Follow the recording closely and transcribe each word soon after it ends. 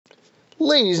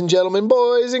Ladies and gentlemen,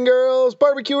 boys and girls,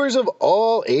 barbecuers of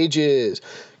all ages,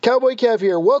 Cowboy Cav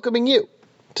here, welcoming you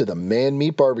to the Man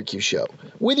Meat Barbecue Show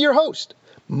with your host,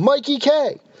 Mikey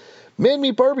K. Man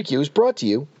Meat Barbecue is brought to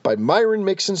you by Myron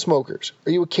Mixon Smokers.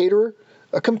 Are you a caterer,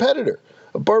 a competitor,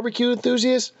 a barbecue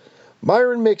enthusiast?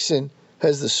 Myron Mixon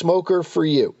has the smoker for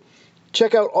you.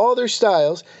 Check out all their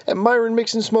styles at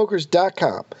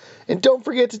MyronMixonSmokers.com. And don't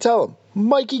forget to tell them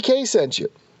Mikey K sent you.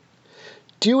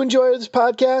 Do you enjoy this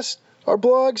podcast? Our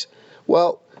blogs?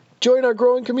 Well, join our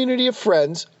growing community of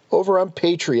friends over on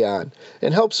Patreon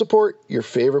and help support your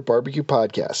favorite barbecue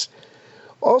podcasts.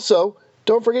 Also,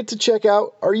 don't forget to check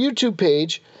out our YouTube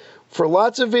page for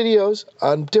lots of videos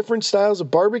on different styles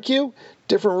of barbecue,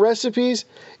 different recipes,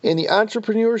 and the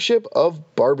entrepreneurship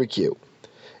of barbecue.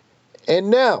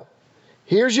 And now,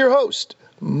 here's your host,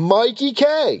 Mikey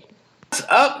K. What's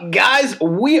up, guys?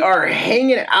 We are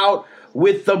hanging out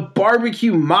with the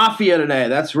Barbecue Mafia today.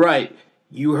 That's right.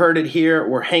 You heard it here.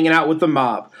 We're hanging out with the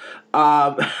mob.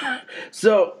 I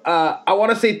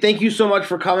want to say thank you so much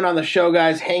for coming on the show,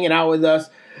 guys, hanging out with us.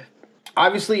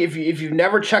 Obviously, if you've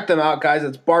never checked them out, guys,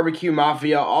 it's Barbecue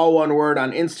Mafia, all one word,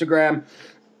 on Instagram.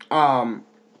 You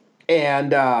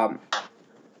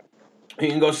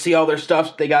can go see all their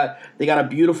stuff. They got a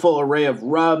beautiful array of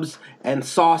rubs and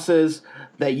sauces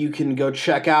that you can go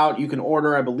check out. You can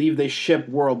order. I believe they ship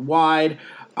worldwide.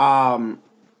 And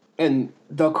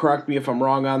they'll correct me if I'm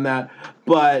wrong on that.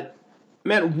 But,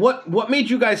 man, what made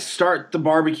you guys start the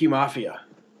Barbecue Mafia?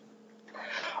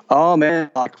 Oh,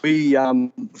 man, we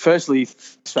firstly,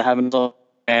 thanks for having us on.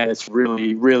 And it's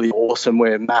really, really awesome.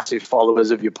 We're massive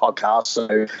followers of your podcast,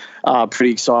 so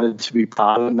pretty excited to be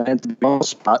part of it, man, to be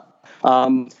honest. But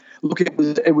look,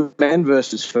 it was man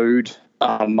versus food,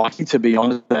 Mikey, to be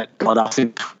honest, that got us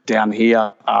down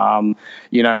here,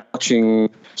 watching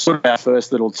sort of our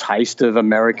first little taste of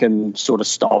American sort of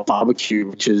style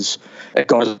barbecue, it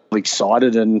got us really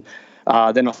excited. And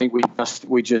then I think we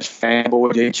just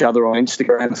fanboyed each other on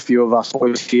Instagram, a few of us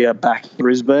boys here back in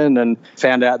Brisbane, and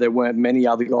found out there weren't many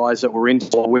other guys that were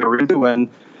into what we were into, and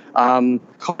kind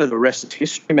of the rest is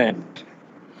history, man.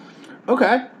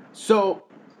 Okay, so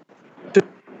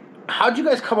how'd you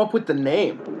guys come up with the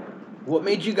name? What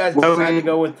made you guys decide to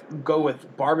go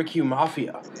with Barbecue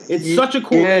Mafia? It's such a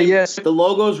cool name. Yes. The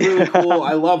logo's really cool.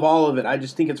 I love all of it. I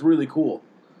just think it's really cool.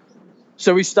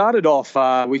 So we started off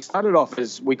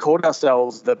as we called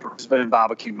ourselves the Brisbane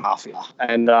Barbecue Mafia,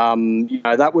 and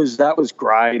that was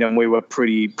great, and we were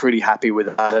pretty happy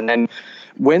with that. And then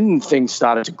when things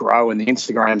started to grow and the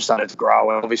Instagram started to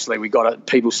grow, and obviously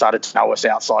people started to know us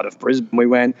outside of Brisbane, we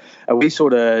went, are we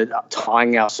sort of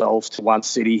tying ourselves to one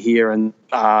city here, and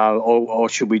or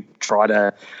should we try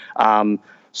to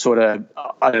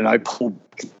pull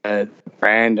the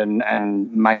brand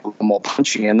and make it a little more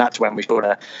punchy? And that's when we sort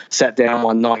of sat down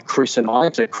one night, Chris and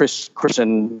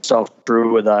himself,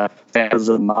 Drew, were the founders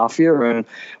of the Mafia, and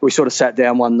we sort of sat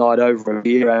down one night over a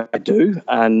beer,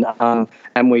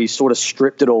 and we sort of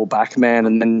stripped it all back, man,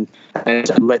 and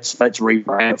said, let's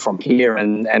rebrand it from here,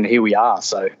 and here we are.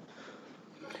 So,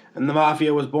 and the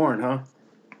Mafia was born, huh?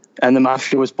 And the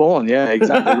Mafia was born, yeah,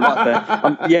 exactly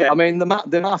right there.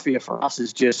 The Mafia for us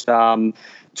is just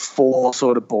four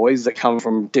sort of boys that come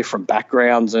from different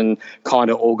backgrounds and kind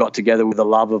of all got together with a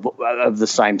love of the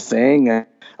same thing. And,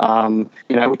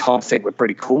 we kind of think we're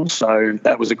pretty cool, so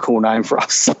that was a cool name for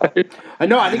us. So. I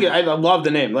know, I love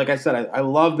the name. Like I said, I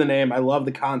love the name. I love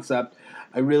the concept.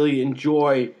 I really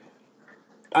enjoy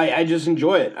I just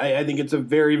enjoy it. I think it's a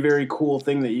very, very cool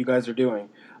thing that you guys are doing.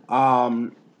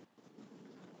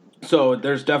 So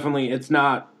there's definitely, it's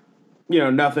not,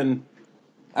 nothing.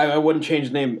 I wouldn't change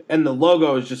the name. And the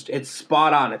logo is it's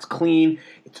spot on. It's clean.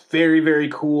 It's very, very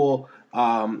cool.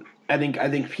 I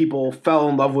think people fell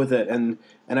in love with it, and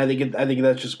I think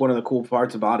that's just one of the cool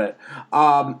parts about it.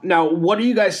 Now, what did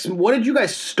you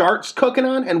guys start cooking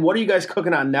on, and what are you guys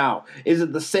cooking on now? Is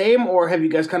it the same, or have you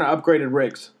guys kind of upgraded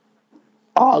rigs?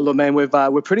 Oh, look, man, we've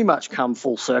pretty much come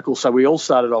full circle. So we all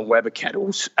started on Weber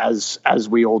kettles, as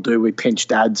we all do. We pinched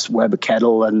Dad's Weber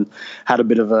kettle and had a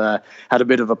bit of a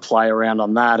play around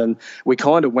on that, and we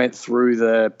kind of went through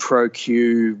the Pro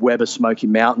Q Weber Smoky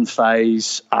Mountain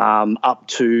phase up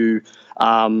to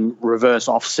reverse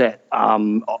offset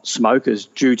smokers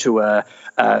due to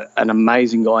an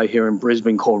amazing guy here in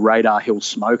Brisbane called Radar Hill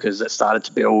Smokers that started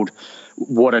to build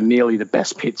what are nearly the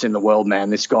best pits in the world, man.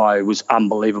 This guy was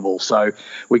unbelievable. So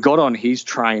we got on his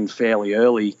train fairly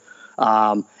early,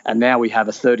 and now we have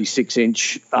a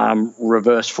 36-inch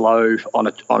reverse flow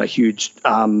on a huge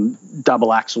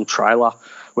double axle trailer.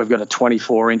 We've got a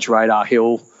 24-inch Radar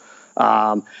Hill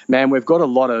Man, we've got a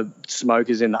lot of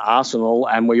smokers in the arsenal,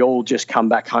 and we all just come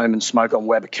back home and smoke on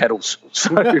Weber kettles.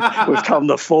 So we've come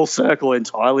the full circle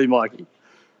entirely, Mikey.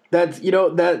 That's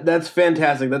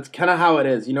fantastic. That's kind of how it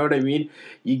is. You know what I mean?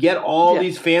 You get all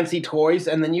these fancy toys,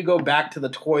 and then you go back to the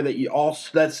toy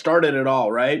that started it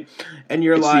all, right? And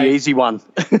it's the easy one.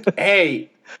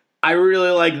 Hey, I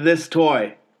really like this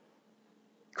toy.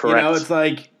 Correct. You know, it's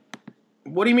like,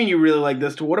 what do you mean you really like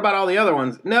this toy? What about all the other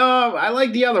ones? No, I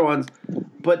like the other ones,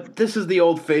 but this is the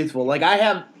old faithful. Like I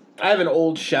have an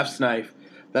old chef's knife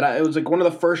it was like one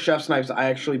of the first chef's knives I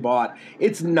actually bought.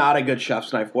 It's not a good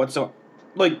chef's knife whatsoever.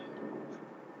 Like,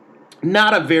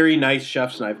 not a very nice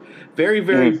chef's knife. Very,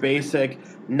 very basic.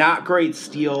 Not great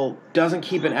steel. Doesn't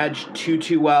keep an edge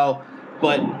too well,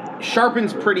 but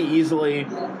sharpens pretty easily.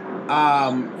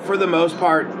 For the most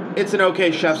part, it's an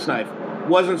okay chef's knife.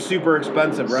 Wasn't super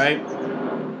expensive, right?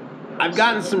 I've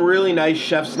gotten some really nice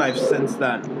chef's knives since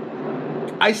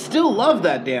then. I still love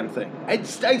that damn thing. I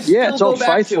still it's all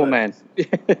faithful, man.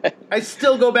 I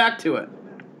still go back to it.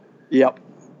 Yep.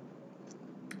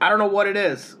 I don't know what it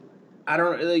is. I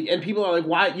don't and people are like,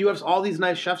 "Why you have all these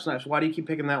nice chef's knives? Why do you keep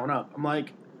picking that one up?" I'm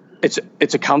like, "It's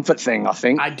a comfort thing, I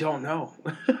think." I don't know.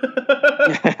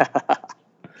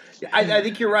 I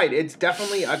think you're right. It's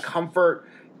definitely a comfort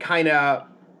kind of.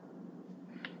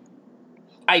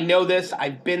 I know this.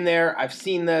 I've been there. I've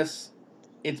seen this.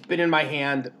 It's been in my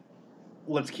hand.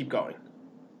 Let's keep going.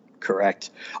 Correct.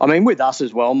 I mean, with us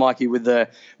as well, Mikey, with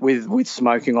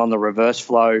smoking on the reverse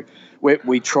flow,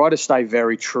 we try to stay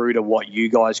very true to what you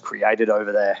guys created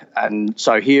over there. And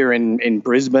so here in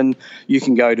Brisbane, you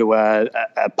can go to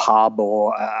a pub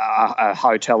or a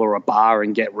hotel or a bar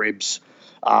and get ribs.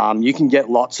 You can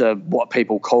get lots of what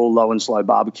people call low and slow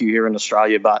barbecue here in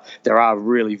Australia, but there are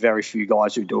really very few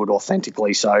guys who do it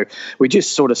authentically. So we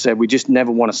just sort of said we just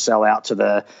never want to sell out to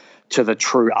the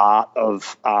true art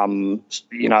of,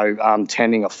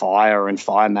 tending a fire and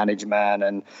fire management.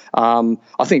 And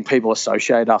I think people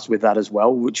associate us with that as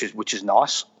well, which is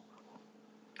nice.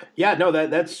 Yeah, no,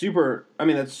 that's super. I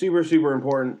mean, that's super, super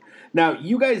important. Now,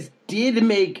 you guys did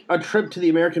make a trip to the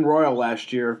American Royal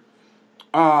last year.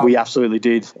 We absolutely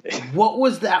did. What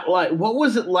was that like? What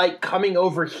was it like coming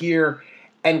over here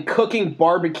and cooking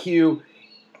barbecue?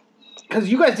 Because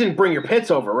you guys didn't bring your pits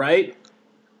over, right?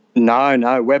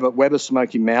 No. Weber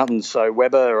Smoky Mountains. So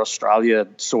Weber Australia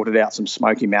sorted out some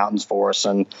Smoky Mountains for us,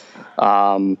 and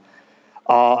man,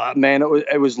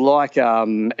 it was like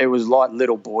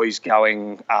little boys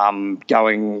going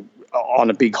on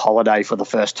a big holiday for the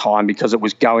first time, because it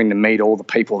was going to meet all the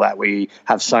people that we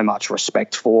have so much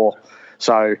respect for.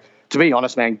 So to be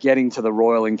honest, man, getting to the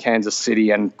Royal in Kansas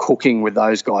City and cooking with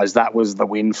those guys, that was the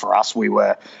win for us. We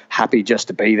were happy just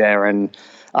to be there and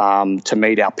to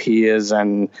meet our peers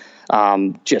and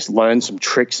just learn some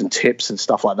tricks and tips and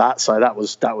stuff like that. So that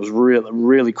was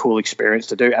really cool experience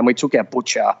to do. And we took our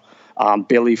butcher,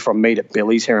 Billy from Meat at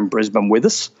Billy's here in Brisbane, with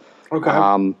us. Okay.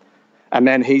 And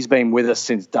man, he's been with us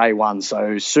since day one.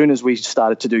 So as soon as we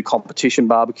started to do competition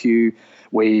barbecue,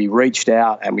 we reached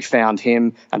out and we found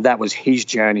him, and that was his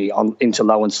journey into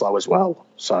low and slow as well.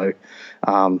 So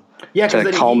to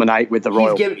culminate with the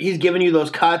Royal. He's giving you those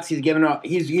cuts.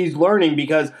 He's learning,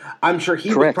 because I'm sure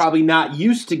he was probably not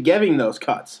used to giving those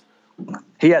cuts.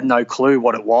 He had no clue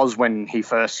what it was when he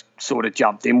first sort of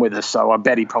jumped in with us, so I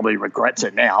bet he probably regrets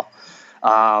it now.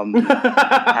 Having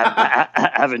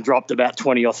dropped about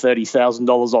 $20,000 or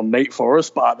 $30,000 on meat for us,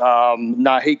 but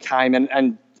no, he came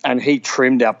and he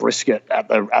trimmed our brisket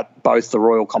at both the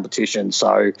Royal competitions.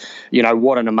 So,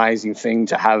 what an amazing thing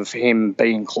to have him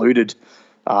be included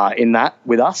in that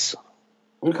with us.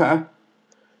 Okay,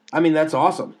 I mean, that's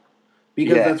awesome,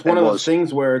 because that's one of those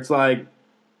things where it's like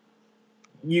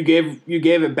you gave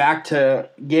it back to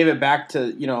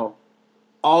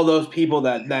all those people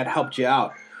that helped you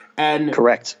out. And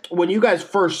correct. When you guys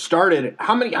first started,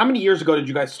 how many years ago did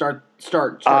you guys start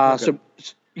cooking?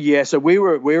 So we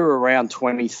were around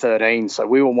 2013. So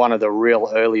we were one of the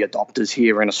real early adopters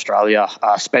here in Australia,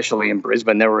 especially in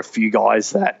Brisbane. There were a few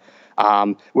guys that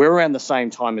we were around the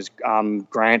same time as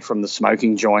Grant from the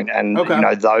Smoking Joint, and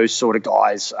those sort of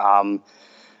guys.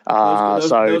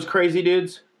 Those crazy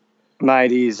dudes.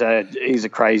 Mate, he's a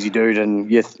crazy dude,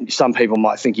 and some people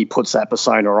might think he puts that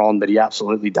persona on, but he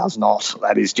absolutely does not.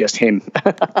 That is just him.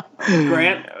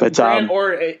 Grant,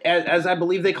 or as I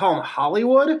believe they call him,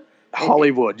 Hollywood.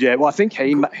 Hollywood, yeah. Well, I think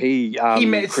he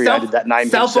created that name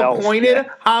himself. Self-appointed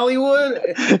Hollywood.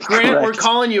 Grant, we're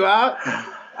calling you out.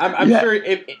 I'm sure.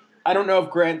 I don't know if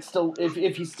Grant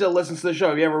if he still listens to the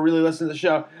show. If you ever really listen to the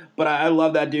show, but I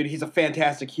love that dude. He's a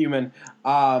fantastic human.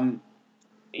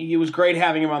 It was great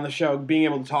having him on the show. Being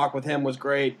able to talk with him was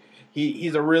great.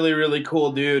 He's a really, really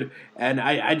cool dude, and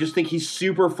I just think he's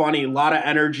super funny, a lot of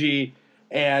energy,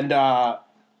 and I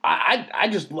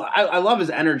love his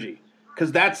energy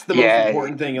because that's the most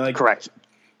important thing. Like, correct.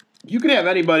 You can have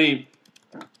anybody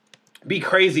be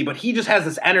crazy, but he just has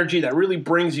this energy that really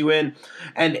brings you in,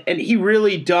 and he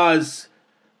really does.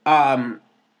 He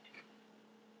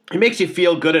makes you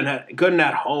feel good and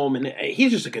at home, and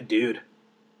he's just a good dude.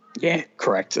 Yeah,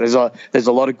 correct. There's a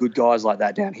lot of good guys like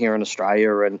that down here in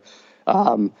Australia, and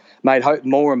mate, hope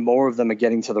more and more of them are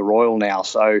getting to the Royal now.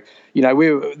 So,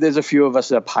 there's a few of us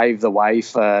that have paved the way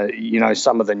for,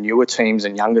 some of the newer teams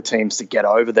and younger teams to get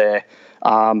over there.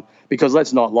 Because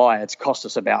let's not lie, it's cost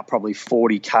us about probably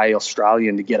 40K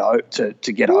Australian to get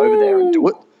over there and do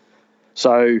it.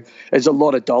 So there's a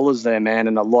lot of dollars there, man,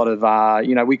 and a lot of,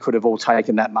 we could have all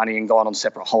taken that money and gone on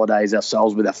separate holidays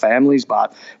ourselves with our families,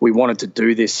 but we wanted to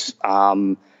do this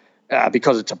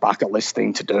because it's a bucket list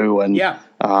thing to do. And,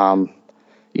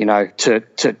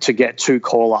 to get 2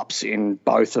 call-ups in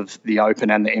both of the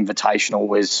Open and the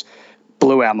Invitational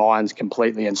blew our minds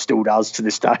completely and still does to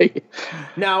this day.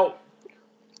 Now,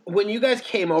 when you guys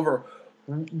came over,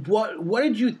 what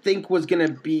did you think was going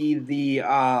to be the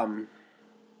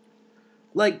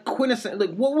quintessence?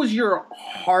 Like, what was your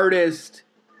hardest?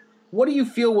 What do you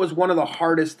feel was one of the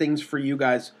hardest things for you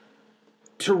guys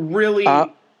to really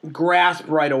grasp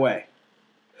right away?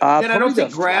 And I don't say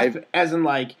grasp as in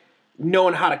like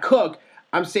knowing how to cook.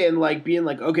 I'm saying like being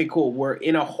like, okay, cool, we're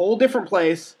in a whole different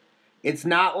place. It's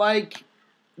not like,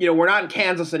 we're not in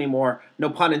Kansas anymore. No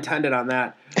pun intended on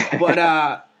that.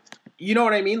 But you know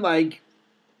what I mean? Like,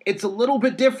 it's a little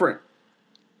bit different.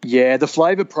 Yeah, the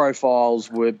flavor profiles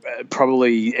were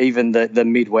probably even the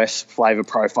Midwest flavor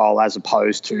profile as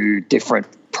opposed to different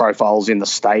profiles in the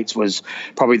States was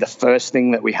probably the first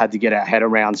thing that we had to get our head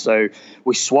around. So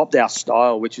we swapped our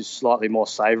style, which is slightly more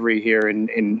savory here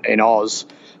in Oz,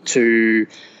 to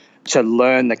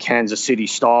learn the Kansas City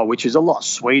style, which is a lot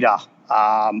sweeter,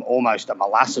 almost a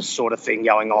molasses sort of thing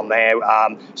going on there.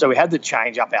 So we had to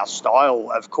change up our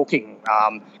style of cooking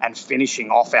and finishing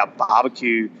off our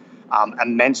barbecue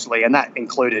immensely, and that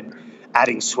included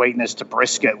adding sweetness to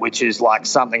brisket, which is like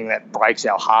something that breaks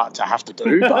our heart to have to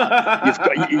do. But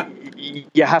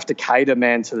you have to cater,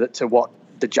 man, to what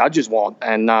the judges want,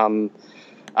 and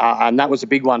that was a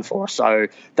big one for us. So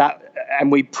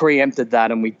we preempted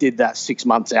that, and we did that 6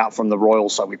 months out from the Royal.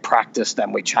 So we practiced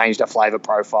and we changed our flavour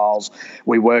profiles.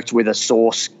 We worked with a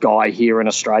sauce guy here in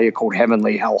Australia called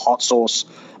Heavenly Hell Hot Sauce.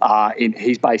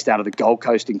 He's based out of the Gold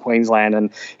Coast in Queensland,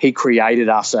 and he created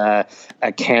us a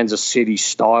Kansas City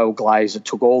style glaze that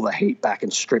took all the heat back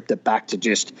and stripped it back to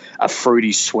just a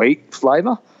fruity sweet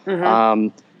flavour. Mm-hmm.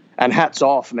 And hats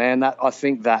off, man. I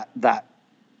think that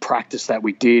practice that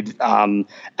we did and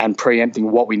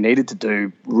preempting what we needed to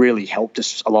do really helped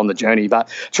us along the journey. But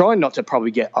trying not to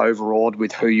probably get overawed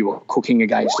with who you were cooking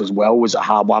against as well was a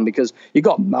hard one, because you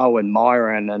got Mo and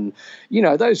Myron and,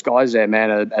 those guys there, man,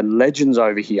 are legends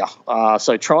over here.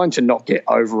 So trying to not get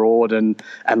overawed and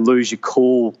lose your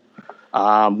cool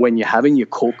when you're having your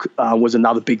cook was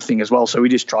another big thing as well. So we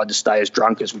just tried to stay as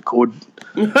drunk as we could,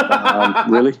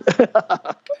 really.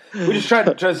 We just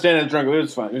tried to stay as drunk. It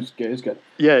was fine. It was good.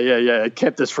 Yeah. It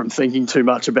kept us from thinking too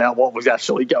much about what was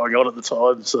actually going on at the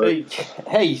time. So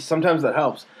hey, sometimes that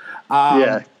helps.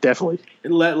 Yeah, definitely.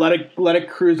 Let it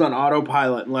cruise on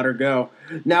autopilot and let her go.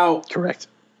 Now, correct.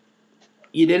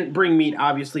 You didn't bring meat,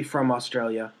 obviously, from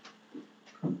Australia.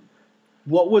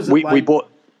 What was it like? We bought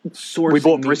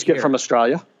brisket from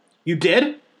Australia. You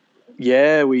did?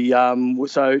 Yeah, we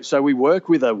so we work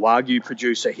with a Wagyu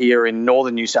producer here in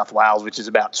northern New South Wales, which is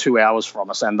about 2 hours from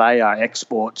us, and they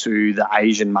export to the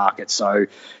Asian market. So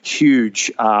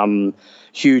huge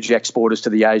exporters to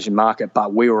the Asian market.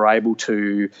 But we were able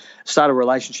to start a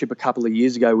relationship a couple of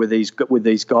years ago with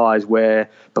these guys, where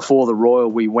before the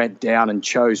Royal we went down and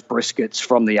chose briskets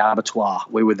from the abattoir.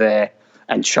 We were there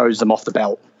and chose them off the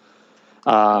belt.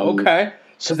 Okay.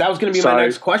 So that was going to be my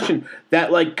next question.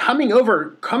 That like coming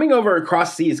over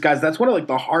across seas, guys. That's one of like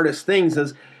the hardest things.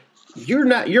 Is you're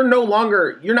not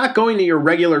going to your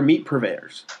regular meat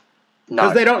purveyors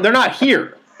because they're not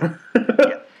here.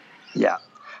 Yeah.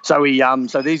 So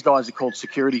so these guys are called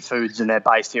Security Foods, and they're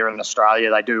based here in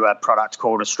Australia. They do a product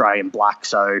called Australian Black.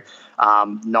 So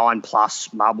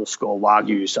 9+ marble score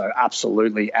Wagyu. So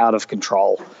absolutely out of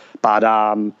control. But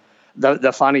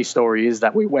The funny story is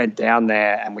that we went down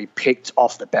there and we picked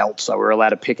off the belt. So we were allowed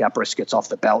to pick our briskets off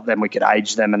the belt. Then we could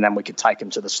age them, and then we could take them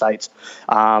to the States.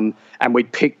 And we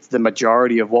picked the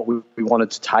majority of what we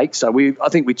wanted to take. So I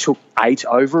think we took 8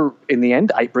 over in the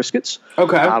end, 8 briskets.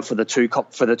 Okay. For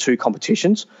the two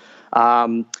competitions.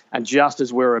 And just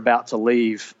as we were about to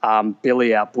leave,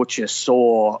 Billy, our butcher,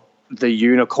 saw the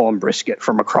unicorn brisket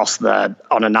from across on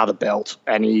another belt,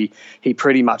 and he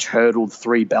pretty much hurdled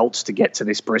 3 belts to get to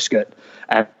this brisket,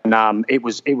 and it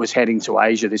was heading to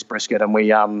Asia, this brisket, and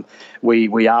we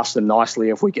asked them nicely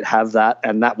if we could have that,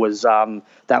 and that was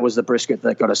the brisket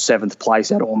that got a 7th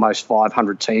place out of almost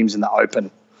 500 teams in the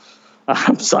Open.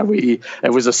 So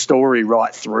it was a story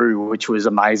right through, which was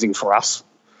amazing for us.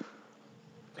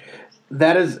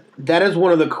 That is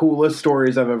one of the coolest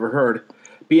stories I've ever heard.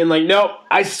 Being like, nope,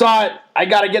 I saw it. I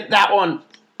got to get that one.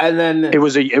 And then it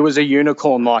was a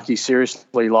unicorn, Mikey.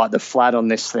 Seriously, like the flat on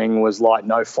this thing was like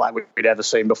no flat we'd ever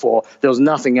seen before. There was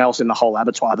nothing else in the whole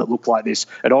abattoir that looked like this.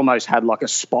 It almost had like a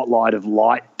spotlight of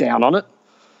light down on it.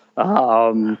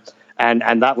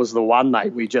 And that was the one,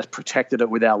 mate. We just protected it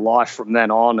with our life from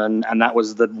then on, and that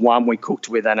was the one we cooked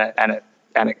with, and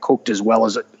it cooked as well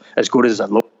as good as it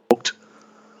looked.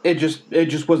 It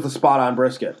just was the spot on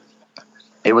brisket.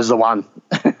 It was the one.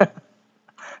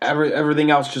 Everything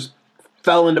else just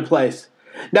fell into place.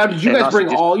 Now, did you guys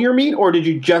bring all your meat, or did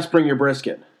you just bring your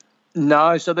brisket?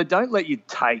 No, so they don't let you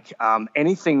take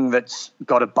anything that's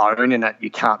got a bone in it. You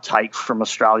can't take from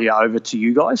Australia over to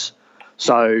you guys.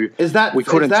 So is that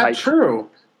true?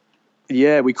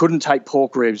 Yeah, we couldn't take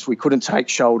pork ribs. We couldn't take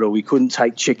shoulder. We couldn't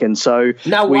take chicken. So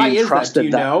now, why is that? Do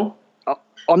you know?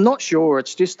 I'm not sure.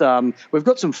 It's just we've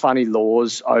got some funny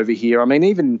laws over here. I mean,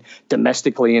 even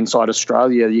domestically inside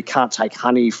Australia, you can't take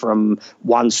honey from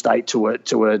one state to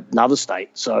another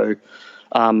state. So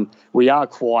we are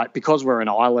because we're an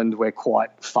island, we're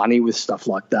quite funny with stuff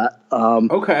like that.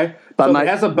 Okay, but so if it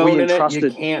has a bone in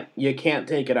it, you can't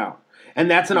take it out. And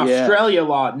that's an Australia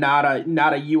law, not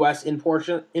a U.S.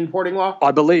 importing law?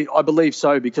 I believe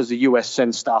so, because the U.S.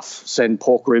 send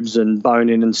pork ribs and bone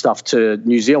in and stuff to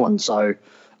New Zealand. So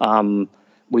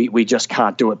we just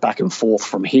can't do it back and forth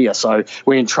from here. So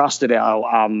we entrusted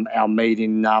our meat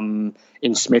in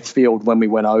Smithfield when we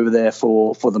went over there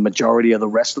for the majority of the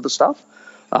rest of the stuff.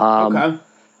 Okay.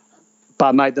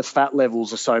 But, mate, the fat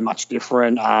levels are so much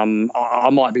different. I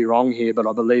might be wrong here, but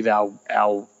I believe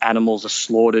our animals are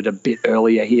slaughtered a bit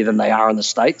earlier here than they are in the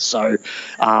States. So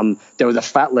there was a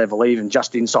fat level even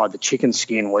just inside the chicken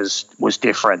skin was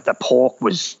different. The pork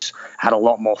had a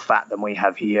lot more fat than we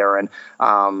have here. And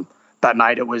but,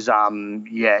 mate, it was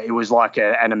it was like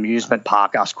an amusement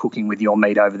park, us cooking with your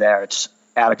meat over there. It's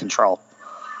out of control.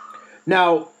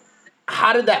 Now,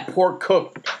 how did that pork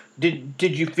cook? Did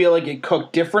you feel like it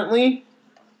cooked differently?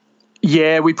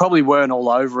 Yeah, we probably weren't all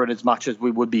over it as much as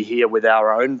we would be here with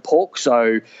our own pork.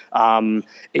 So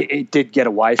it did get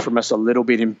away from us a little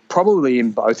bit, probably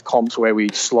in both comps where we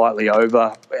slightly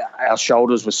over. Our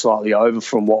shoulders were slightly over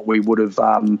from what we would have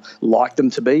liked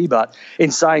them to be. But in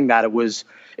saying that, it was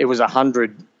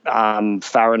 100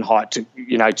 Fahrenheit to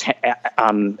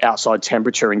outside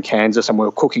temperature in Kansas, and we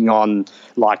were cooking on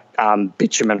like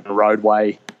bitumen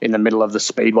roadway in the middle of the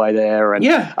speedway there, and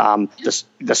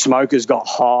the smokers got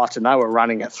hot, and they were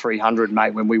running at 300,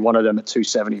 mate, when we wanted them at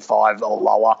 275 or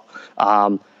lower.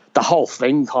 The whole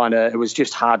thing it was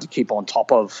just hard to keep on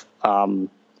top of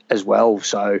as well.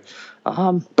 So,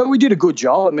 but we did a good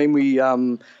job. I mean,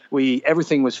 we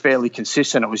everything was fairly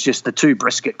consistent. It was just the 2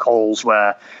 brisket calls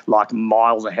were like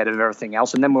miles ahead of everything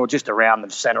else, and then we were just around the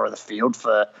center of the field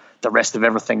for the rest of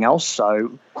everything else.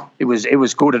 So it was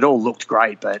good. It all looked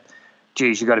great, but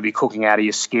geez, you've got to be cooking out of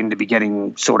your skin to be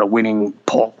getting sort of winning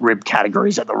pork rib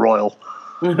categories at the Royal.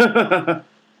 I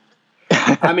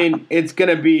mean, it's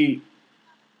going to be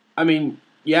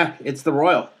it's the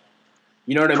Royal.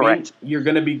 You know what Correct. I mean? You're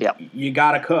going to be you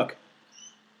got to cook.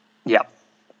 Yep.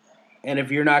 And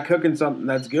if you're not cooking something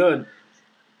that's good,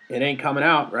 it ain't coming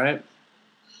out, right?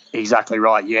 Exactly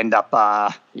right. You end up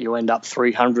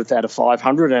 300th out of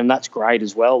 500, and that's great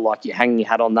as well. Like, you hang your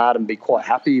hat on that and be quite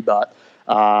happy, but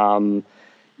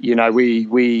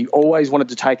we always wanted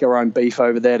to take our own beef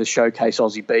over there to showcase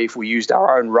Aussie beef. We used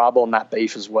our own rub on that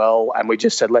beef as well, and we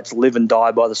just said, let's live and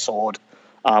die by the sword.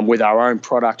 With our own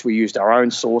product, we used our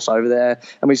own sauce over there,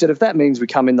 and we said, if that means we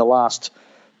come in the last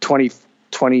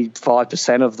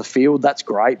 25% of the field, that's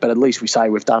great, but at least we say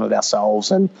we've done it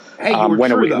ourselves. And hey, you were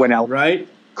true, though, right?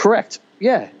 Correct.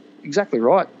 Yeah, exactly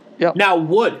right. Yeah. Now,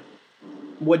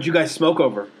 what'd you guys smoke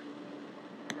over?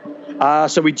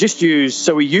 So we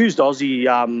used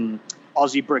Aussie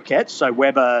briquettes, so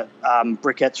Weber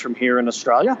briquettes from here in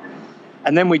Australia,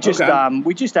 and then we just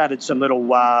added some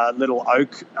little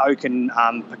oak and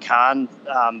pecan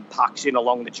pucks in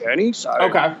along the journey.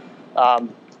 So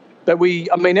but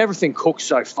everything cooked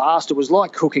so fast. It was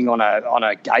like cooking on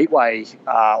a gateway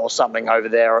or something over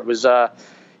there. It was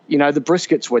the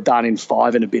briskets were done in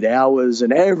 5 and a bit hours,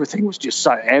 and everything was just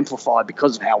so amplified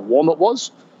because of how warm it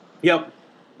was. Yep.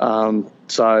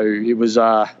 So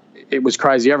it was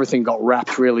crazy. Everything got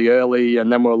wrapped really early,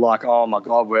 and then we're like, oh my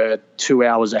God, we're 2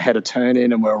 hours ahead of turn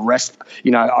in, and we're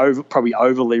probably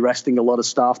overly resting a lot of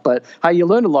stuff. But hey, you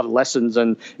learn a lot of lessons,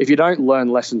 and if you don't learn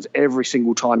lessons every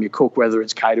single time you cook, whether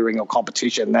it's catering or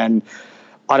competition, then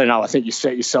I don't know. I think you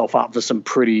set yourself up for some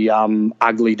pretty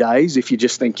ugly days if you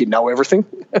just think you know everything.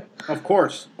 Of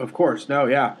course. No,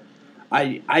 yeah.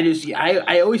 I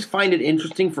always find it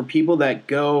interesting for people that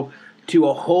go to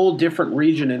a whole different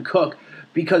region and cook,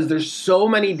 because there's so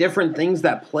many different things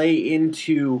that play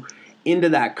into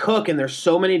that cook, and there's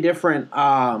so many different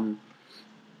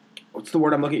what's the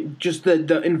word I'm looking? Just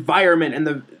the environment and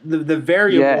the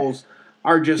variables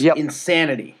are just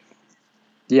insanity.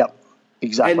 Yep.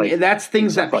 Exactly. And that's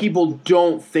things that people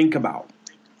don't think about.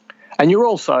 And you're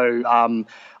also,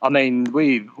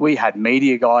 we had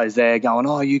media guys there going,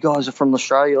 oh, you guys are from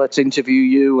Australia, let's interview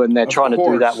you. And they're trying to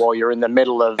do that while you're in the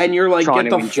middle of and you're like, trying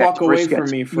get to the fuck away from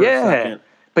me for a second.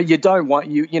 But you don't want,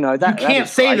 that. You can't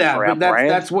say that, but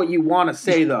that's what you want to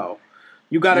say, though.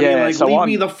 You got to be like, leave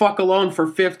me the fuck alone for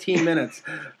 15 minutes.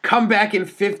 Come back in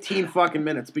 15 fucking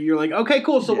minutes. But you're like, okay,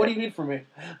 cool, so what do you need from me?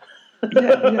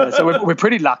 Yeah. So we're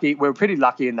pretty lucky. We're pretty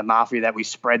lucky in the Mafia that we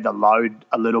spread the load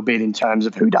a little bit in terms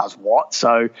of who does what.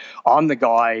 So I'm the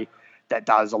guy that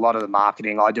does a lot of the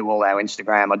marketing. I do all our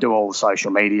Instagram. I do all the social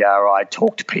media. I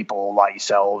talk to people like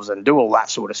yourselves and do all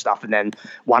that sort of stuff. And then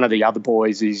one of the other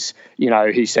boys is,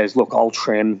 he says, look, I'll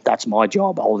trim. That's my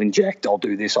job. I'll inject. I'll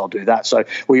do this. I'll do that. So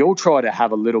we all try to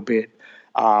have a little bit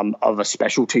of a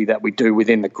specialty that we do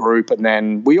within the group, and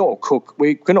then we all cook.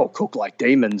 We can all cook like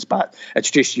demons, but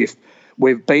it's just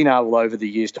we've been able over the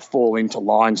years to fall into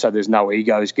line, so there's no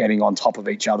egos getting on top of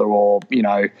each other, or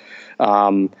it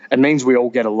means we all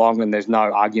get along and there's no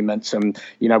arguments. And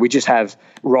we just have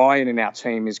Ryan in our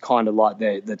team is kind of like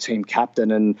the team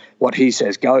captain, and what he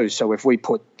says goes. So if we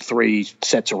put 3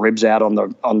 sets of ribs out on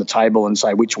the table and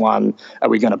say which one are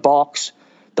we going to box,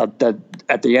 at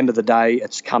the end of the day,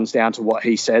 it comes down to what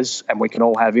he says, and we can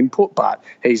all have input, but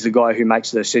he's the guy who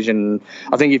makes the decision.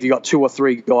 I think if you've got 2 or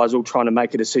 3 guys all trying to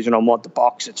make a decision on what to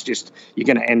box, it's just you're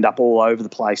going to end up all over the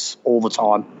place all the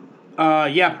time.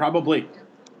 Yeah, probably.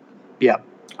 Yeah.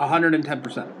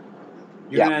 110%.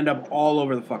 You're going to end up all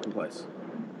over the fucking place.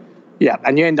 Yeah,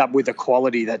 and you end up with a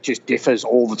quality that just differs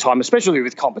all the time, especially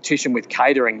with competition, with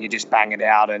catering. You just bang it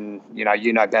out, and you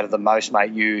know better than most,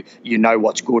 mate. You know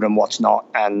what's good and what's not,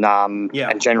 and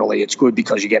and generally it's good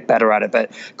because you get better at it.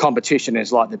 But competition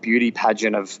is like the beauty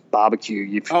pageant of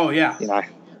barbecue.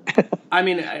 I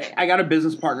mean, I got a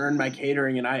business partner in my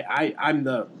catering, and I'm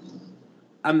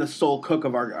the sole cook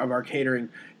of our catering.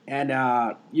 And,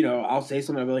 I'll say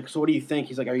something. I'll be like, so what do you think?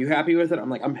 He's like, are you happy with it? I'm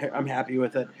like, I'm happy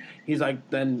with it. He's like,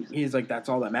 that's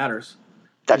all that matters.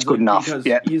 That's good enough. Because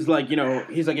he's like,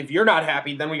 if you're not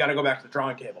happy, then we got to go back to the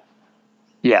drawing table.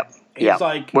 Yeah. He's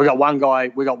like, we got one guy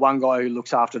who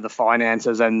looks after the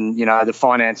finances, and, the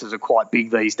finances are quite big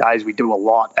these days. We do a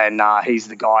lot. And, he's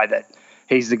the guy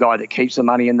that keeps the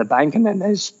money in the bank. And then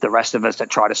there's the rest of us that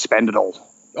try to spend it all.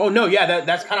 Oh no. Yeah.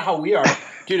 That's kind of how we are,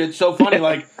 dude. It's so funny.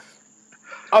 Like,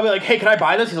 I'll be like, hey, can I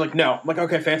buy this? He's like, no. I'm like,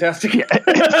 okay, fantastic.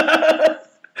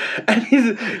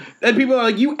 and people are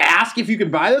like, you ask if you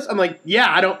can buy this? I'm like, yeah,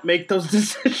 I don't make those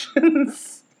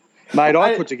decisions. Mate,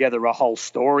 I put together a whole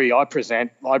story. I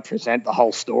present the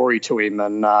whole story to him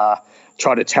and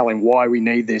try to tell him why we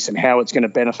need this and how it's going to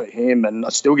benefit him, and I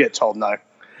still get told no.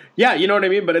 Yeah, you know what I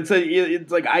mean? But it's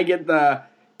like I get the,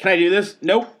 can I do this?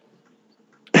 Nope.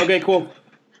 Okay, cool.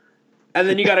 And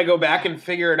then you got to go back and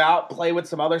figure it out, play with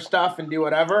some other stuff and do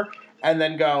whatever, and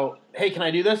then go, hey, can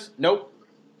I do this? Nope.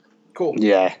 Cool.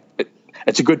 Yeah.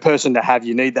 It's a good person to have.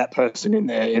 You need that person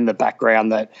in the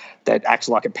background that acts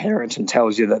like a parent and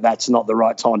tells you that that's not the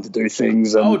right time to do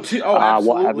things. And, absolutely.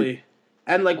 What have you.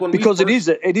 And like because it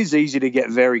is easy to get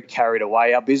very carried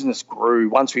away. Our business grew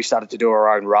once we started to do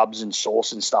our own rubs and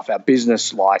sauce and stuff. Our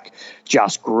business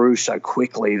just grew so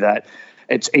quickly that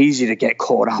it's easy to get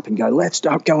caught up and go, let's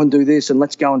go and do this and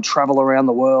let's go and travel around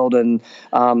the world and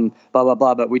blah, blah,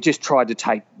 blah. But we just tried to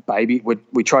take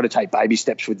baby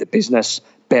steps with the business,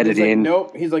 bed it in.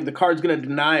 Nope. He's like, the card's going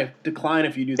to decline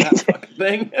if you do that fucking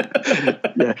thing.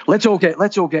 Yeah. Let's all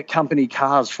get company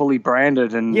cars fully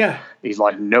branded. And he's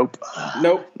like, nope.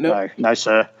 Nope. No,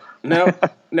 sir. No.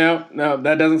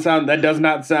 That does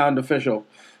not sound official.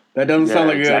 That doesn't sound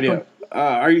like a good idea.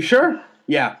 Are you sure?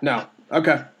 Yeah. No.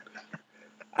 Okay.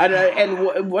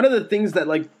 And one of the things that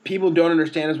like people don't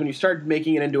understand is when you start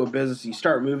making it into a business, you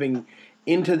start moving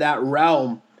into that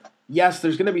realm, yes,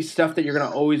 there's going to be stuff that you're going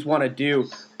to always want to do,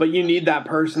 but you need that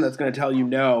person that's going to tell you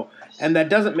no. And that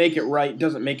doesn't make it right,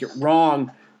 doesn't make it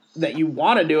wrong that you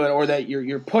want to do it or that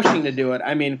you're pushing to do it.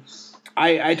 I mean,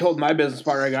 I told my business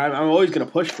partner, I'm always going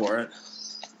to push for it.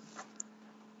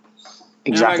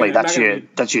 Exactly. That's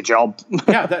your job.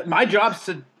 Yeah, my job's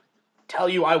to tell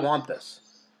you I want this.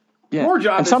 Yeah. Your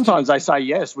job and sometimes they say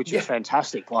yes, which is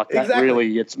fantastic. Like that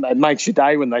really, it makes your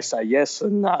day when they say yes,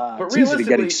 and it's easy to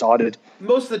get excited.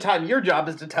 Most of the time, your job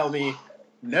is to tell me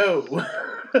no.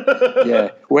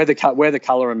 Yeah, we're the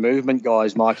color and movement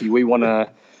guys, Mikey. We want to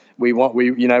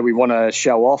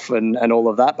show off and all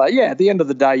of that. But yeah, at the end of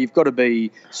the day, you've got to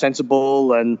be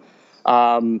sensible, and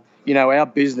our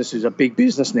business is a big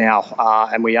business now,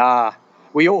 and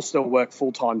we all still work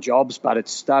full-time jobs, but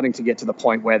it's starting to get to the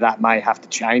point where that may have to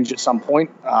change at some point.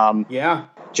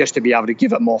 Just to be able to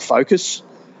give it more focus.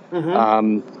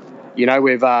 Mm-hmm.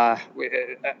 We've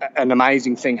an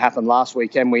amazing thing happened last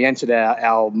weekend. We entered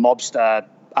our Mobster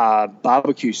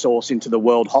barbecue sauce into the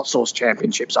World Hot Sauce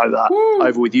Championships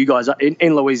over with you guys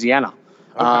in Louisiana.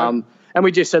 Okay. And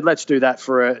we just said, let's do that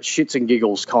for shits and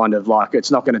giggles, kind of like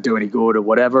it's not going to do any good or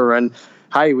whatever. And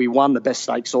hey, we won the best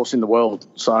steak sauce in the world.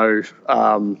 So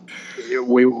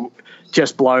we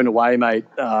just blown away, mate,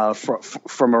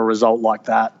 from a result like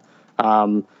that.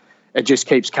 It just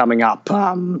keeps coming up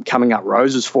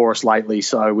roses for us lately.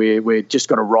 So we're just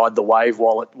got to ride the wave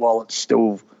while it's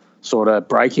still sort of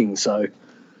breaking. So,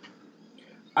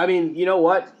 I mean, you know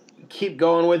what? Keep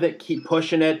going with it. Keep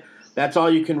pushing it. That's all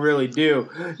you can really do.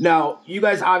 Now, you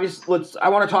guys obviously, I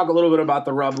want to talk a little bit about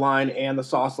the rub line and the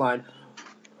sauce line.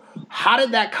 How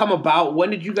did that come about? When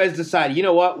did you guys decide, you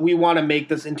know what, we want to make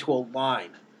this into a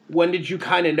line? When did you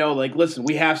kind of know, like, listen,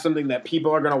 we have something that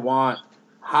people are going to want.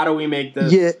 How do we make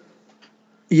this? Yeah.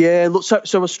 Look,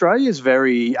 so Australia's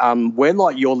very, we're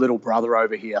like your little brother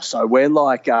over here. So we're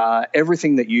like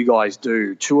everything that you guys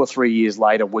do. 2 or 3 years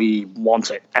later, we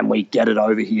want it and we get it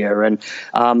over here. And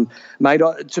mate,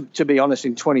 to be honest,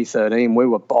 in 2013, we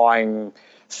were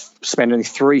spending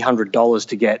 $300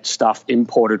 to get stuff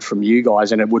imported from you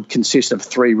guys, and it would consist of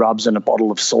 3 rubs and a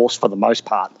bottle of sauce for the most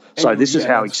part. So this is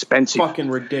how expensive. Fucking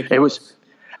ridiculous.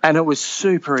 It was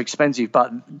super expensive,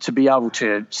 but to be able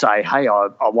to say, hey,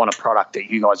 I want a product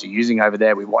that you guys are using over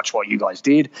there, we watch what you guys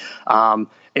did,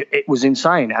 it was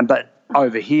insane. But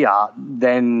over here,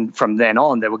 then from then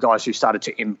on, there were guys who started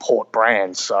to import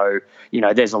brands. So,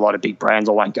 there's a lot of big brands.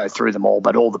 I won't go through them all,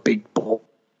 but all the big.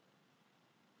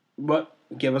 But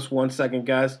give us 1 second,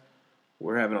 guys.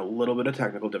 We're having a little bit of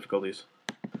technical difficulties.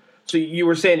 So you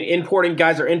were saying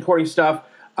guys are importing stuff.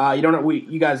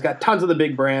 You guys got tons of the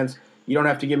big brands. You don't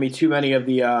have to give me too many of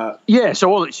the.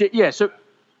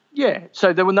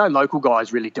 So there were no local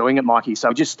guys really doing it, Mikey.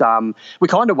 So just we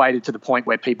kind of waited to the point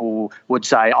where people would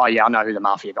say, "Oh yeah, I know who the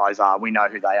Mafia guys are. We know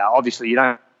who they are." Obviously, you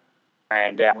don't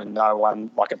brand out with no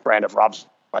one like a brand of rubs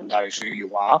that knows who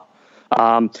you are.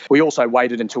 We also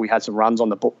waited until we had some runs on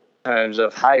the book in terms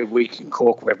of, hey, we can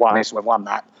cork. We've won this. We've won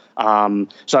that.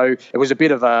 So it was a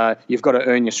bit of you've got to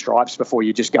earn your stripes before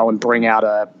you just go and bring out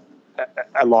a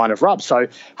line of rubs. So,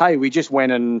 hey, we just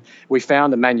went and we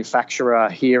found a manufacturer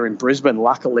here in Brisbane,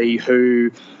 luckily,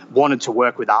 who wanted to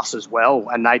work with us as well.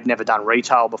 And they'd never done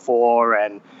retail before,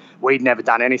 and we'd never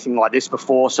done anything like this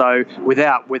before. So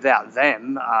without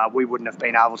them, we wouldn't have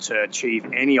been able to achieve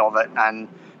any of it. And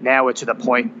now we're to the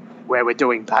point where we're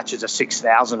doing batches of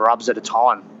 6,000 rubs at a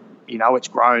time. It's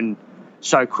grown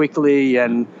so quickly,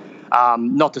 and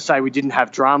not to say we didn't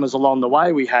have dramas along the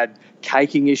way. We had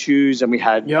caking issues, and we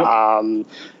had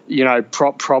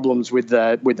problems with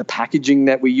the packaging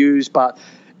that we use. But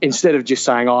instead of just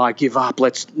saying, I give up,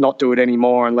 let's not do it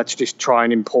anymore and let's just try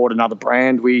and import another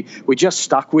brand, we just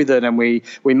stuck with it, and we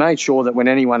made sure that when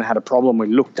anyone had a problem, we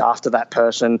looked after that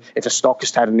person. If a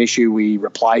stockist had an issue, we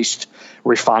replaced,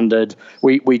 refunded.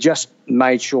 We just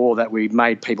made sure that we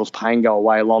made people's pain go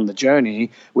away along the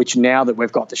journey, which now that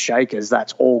we've got the shakers,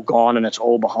 that's all gone and it's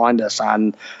all behind us,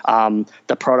 and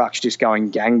the product's just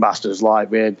going gangbusters.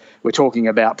 Like we're talking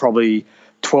about probably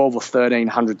 12 or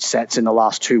 1,300 sets in the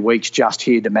last 2 weeks just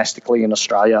here domestically in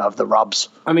Australia of the rubs.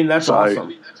 I mean, that's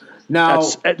awesome. Now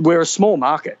we're a small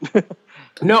market.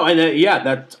 No, and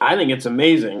I think it's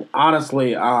amazing.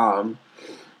 Honestly, I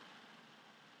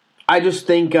just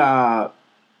think I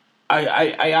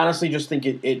honestly just think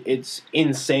it's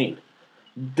insane.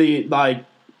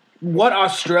 What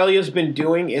Australia's been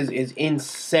doing is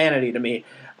insanity to me.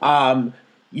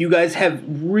 You guys have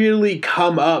really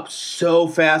come up so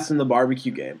fast in the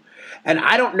barbecue game. And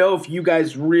I don't know if you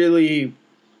guys really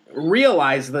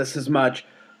realize this as much,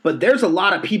 but there's a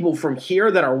lot of people from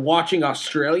here that are watching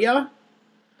Australia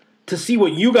to see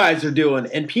what you guys are doing,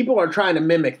 and people are trying to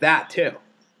mimic that too.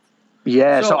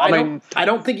 Yeah, so I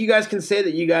don't think you guys can say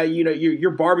that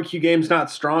your barbecue game's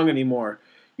not strong anymore.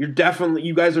 You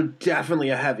guys are definitely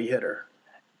a heavy hitter.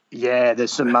 Yeah,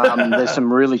 there's some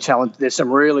really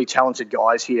talented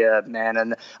guys here, man,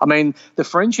 and I mean the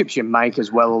friendships you make as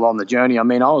well along the journey. I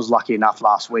mean, I was lucky enough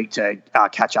last week to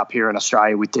catch up here in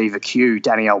Australia with Diva Q,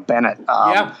 Danielle Bennett,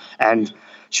 and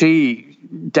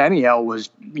Danielle was,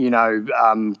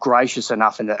 gracious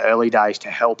enough in the early days to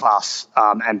help us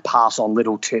and pass on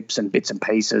little tips and bits and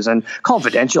pieces, and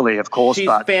confidentially, of course. She's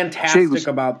fantastic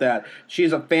about that.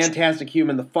 She's a fantastic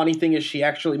human. The funny thing is, she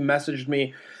actually messaged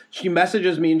me. She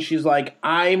messages me and she's like,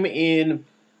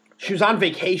 she was on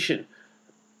vacation.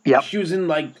 Yep. She was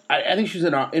in I think she was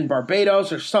in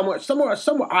Barbados or somewhere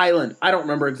island. I don't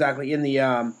remember exactly in the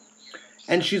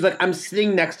and she's like, I'm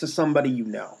sitting next to somebody you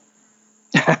know.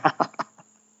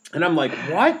 And I'm like,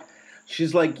 what?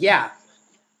 She's like, yeah,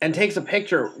 and takes a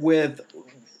picture with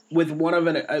one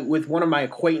of my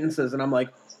acquaintances, and I'm like,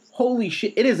 holy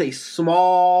shit! It is a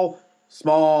small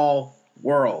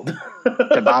world.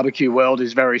 The barbecue world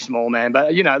is very small, man.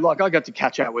 But I got to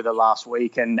catch up with her last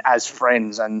week, and as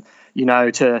friends, and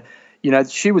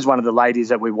she was one of the ladies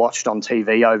that we watched on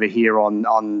TV over here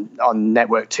on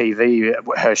network TV.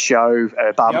 Her show,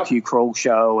 her barbecue crawl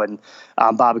show, and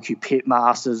barbecue pit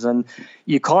masters, and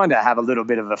you kind of have a little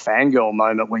bit of a fangirl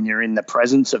moment when you're in the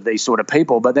presence of these sort of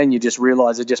people. But then you just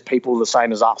realize they're just people the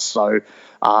same as us. So,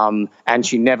 and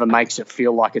she never makes it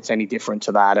feel like it's any different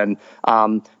to that. And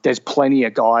there's plenty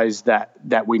of guys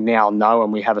that we now know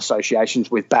and we have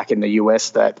associations with back in the US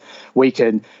that we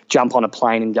could jump on a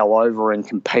plane and go over and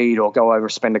compete, or go over,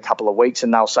 spend a couple of weeks,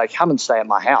 and they'll say, come and stay at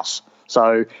my house.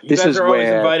 So this is where always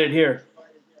invited here.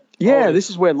 Yeah, this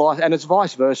is where life, and it's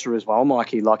vice versa as well,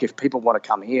 Mikey. Like if people want to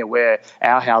come here,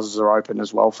 our houses are open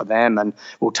as well for them, and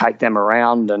we'll take them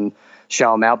around and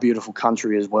show them our beautiful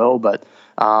country as well. But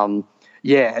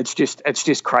it's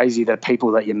just crazy the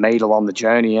people that you meet along the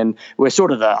journey, and we're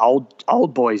sort of the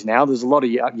old boys now. There's a lot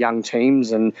of young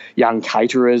teams and young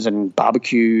caterers and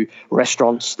barbecue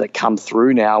restaurants that come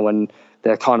through now, and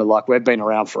they're kind of like, we've been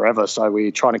around forever, so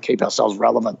we're trying to keep ourselves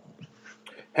relevant.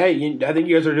 Hey, I think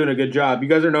you guys are doing a good job. You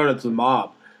guys are known as the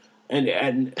mob,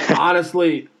 and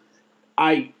honestly,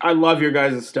 I love your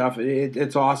guys' stuff.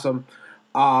 It's awesome.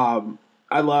 I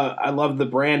love the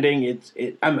branding.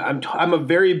 I'm a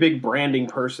very big branding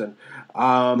person.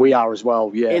 We are as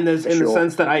well. Yeah. In the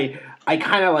sense that I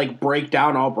kind of like break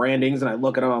down all brandings and I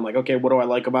look at them. I'm like, okay, what do I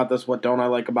like about this? What don't I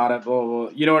like about it? Blah, blah, blah.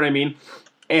 You know what I mean?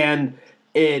 And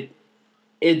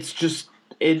it's just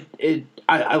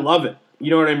I love it. You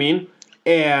know what I mean?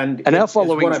 And our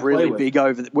following is really big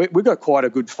over. We've got quite a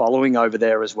good following over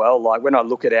there as well. Like when I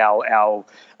look at our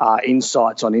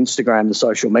insights on Instagram, the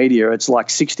social media, it's like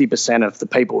 60% of the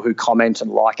people who comment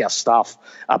and like our stuff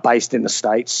are based in the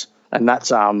States, and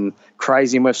that's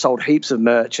crazy. And we've sold heaps of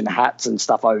merch and hats and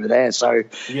stuff over there. So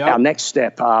our next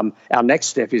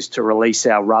step is to release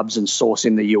our rubs and sauce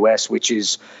in the US, which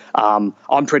is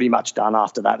I'm pretty much done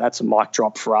after that. That's a mic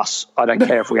drop for us. I don't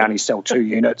care if we only sell 2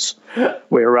 units.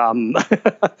 We're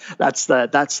that's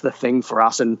the thing for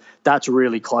us, and that's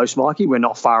really close, Mikey. We're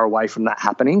not far away from that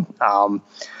happening.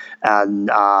 And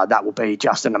that will be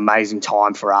just an amazing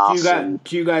time for us.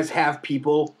 Do you guys have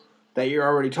people that you're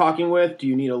already talking with? Do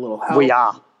you need a little help? We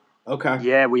are. Okay.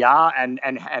 Yeah, we are,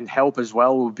 and help as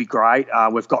well would be great.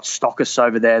 We've got stockists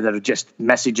over there that are just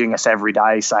messaging us every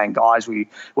day saying, guys, we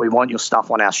want your stuff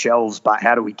on our shelves, but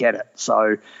how do we get it?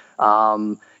 So,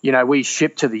 we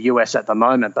ship to the US at the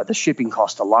moment, but the shipping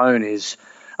cost alone is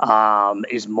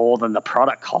more than the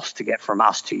product cost to get from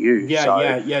us to you. Yeah,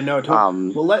 so, no.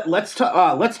 Totally. Well, let's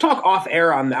talk off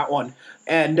air on that one,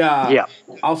 and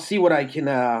I'll see what I can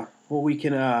what we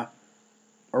can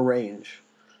arrange.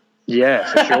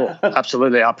 Yeah, for sure.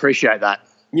 Absolutely. I appreciate that.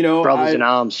 Brothers in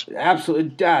arms.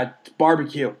 Absolutely.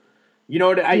 Barbecue.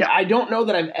 I don't know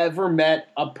that I've ever met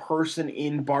a person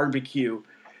in barbecue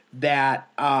that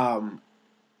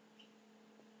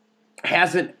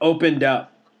hasn't opened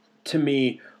up to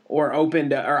me or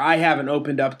I haven't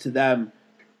opened up to them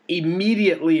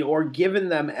immediately or given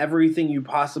them everything you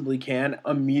possibly can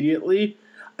immediately.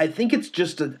 I think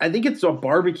it's a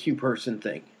barbecue person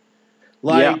thing.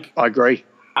 I agree.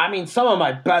 I mean, some of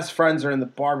my best friends are in the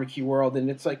barbecue world, and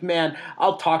it's like, man,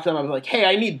 I'll talk to them. I'm like, hey,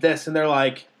 I need this. And they're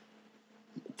like,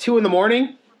 2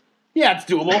 a.m? Yeah, it's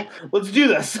doable. Let's do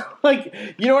this. Like,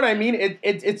 you know what I mean?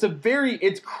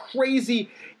 It's crazy.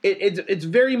 It's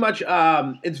very much,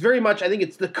 I think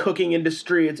it's the cooking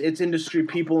industry. It's industry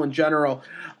people in general.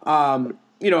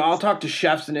 I'll talk to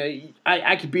chefs, and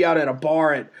I could be out at a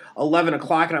bar at 11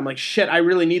 o'clock, and I'm like, shit, I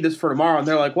really need this for tomorrow. And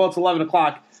they're like, well, it's 11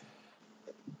 o'clock.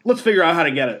 Let's figure out how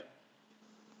to get it.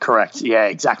 Correct. Yeah,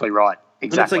 exactly right.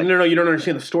 Exactly. And it's like, no, you don't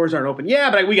understand. The stores aren't open. Yeah,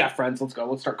 but we got friends. Let's go.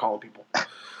 Let's start calling people.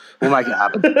 We'll make it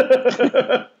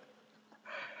happen.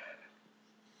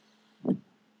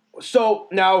 So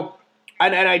now,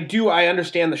 and I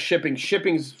understand the shipping.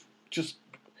 Shipping's just,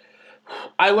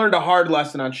 I learned a hard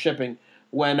lesson on shipping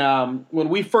when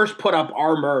we first put up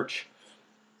our merch.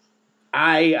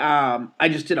 I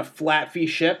just did a flat fee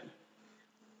ship,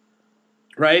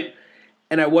 right?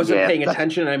 And I wasn't paying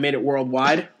attention, and I made it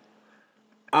worldwide.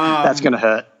 That's going to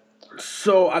hurt.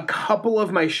 So a couple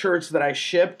of my shirts that I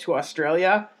shipped to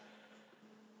Australia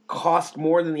cost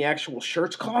more than the actual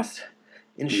shirts cost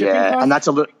in shipping costs. And that's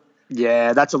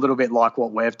a little bit like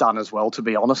what we've done as well, to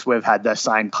be honest. We've had the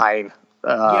same pain.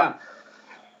 It's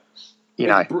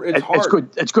hard.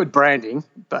 It's good branding,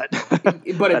 but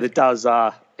it does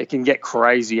it can get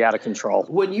crazy out of control.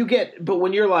 When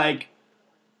you're like,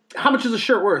 how much is a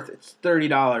shirt worth? It's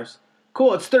 $30.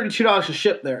 Cool, it's $32 to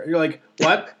ship there. You're like,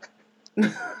 what?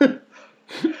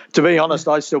 To be honest,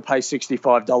 I still pay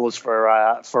 $65 for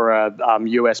a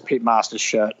US Pitmaster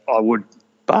shirt. I would,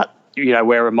 but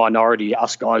we're a minority,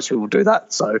 us guys who will do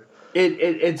that. So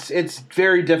it's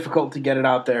very difficult to get it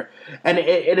out there, and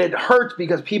it hurts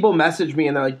because people message me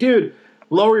and they're like, "Dude,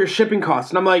 lower your shipping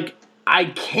costs," and I'm like, I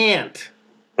can't.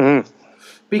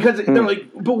 Because they're like,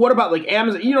 but what about like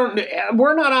Amazon?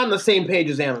 We're not on the same page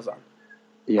as Amazon.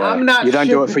 Yeah, you don't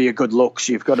do it for your good looks.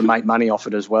 You've got to make money off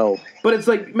it as well. But it's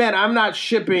like, man, I'm not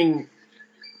shipping.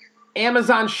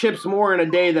 Amazon ships more in a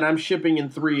day than I'm shipping in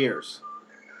 3 years.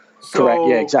 So correct.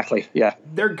 Yeah, exactly. Yeah.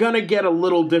 They're going to get a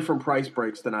little different price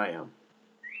breaks than I am.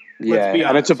 Yeah,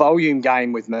 and it's a volume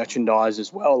game with merchandise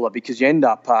as well, because you end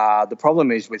up, the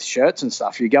problem is with shirts and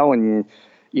stuff, you go and,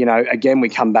 again, we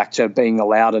come back to being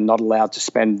allowed and not allowed to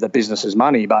spend the business's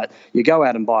money, but you go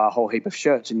out and buy a whole heap of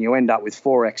shirts and you end up with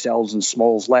 4XLs and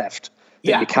smalls left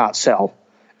that you can't sell.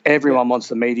 Everyone wants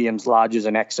the mediums, larges,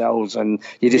 and XLs, and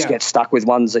you just get stuck with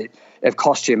ones that have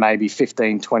cost you maybe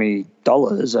 $15,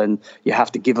 $20, and you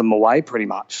have to give them away pretty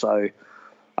much. So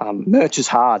merch is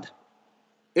hard.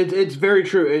 It's very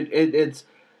true. It's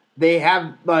they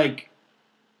have like,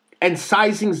 and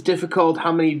sizing's difficult.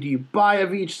 How many do you buy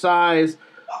of each size?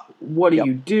 What do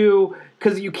you do?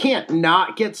 Because you can't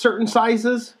not get certain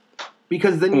sizes,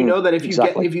 because then you know that if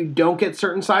you don't get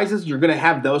certain sizes, you're going to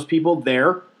have those people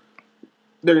there.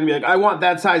 They're going to be like, I want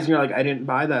that size. And you're like, I didn't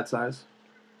buy that size.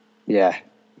 Yeah,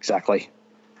 exactly.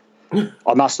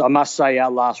 I must say our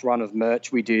last run of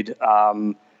merch we did,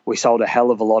 we sold a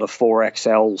hell of a lot of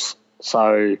 4XLs.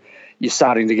 So you're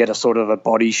starting to get a sort of a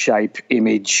body shape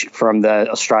image from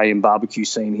the Australian barbecue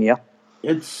scene here.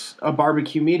 It's a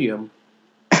barbecue medium.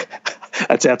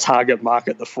 That's our target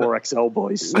market, the 4XL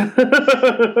boys.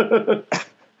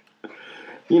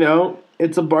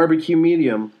 It's a barbecue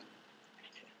medium.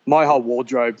 My whole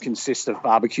wardrobe consists of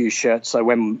barbecue shirts. So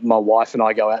when my wife and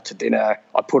I go out to dinner,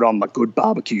 I put on my good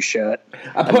barbecue shirt.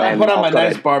 I put on my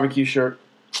nice barbecue shirt.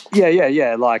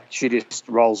 Yeah. Like, she just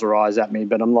rolls her eyes at me,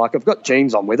 but I'm like, I've got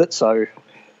jeans on with it, so.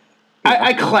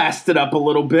 I classed it up a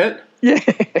little bit. Yeah,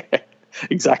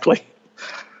 exactly.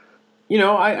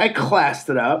 I classed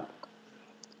it up.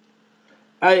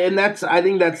 I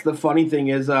think that's the funny thing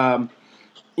is, I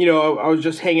was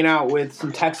just hanging out with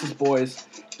some Texas boys,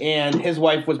 and his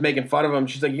wife was making fun of him.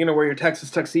 She's like, "You're going to wear your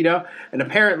Texas tuxedo?" And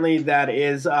apparently that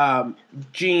is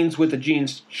jeans with a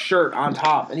jeans shirt on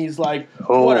top. And he's like,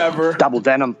 whatever. Double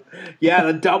denim. Yeah,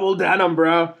 the double denim,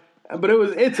 bro. But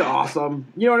it's awesome.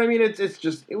 You know what I mean? It's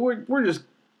just, we're just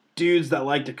dudes that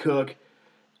like to cook.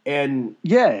 And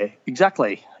yeah,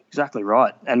 exactly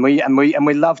right. And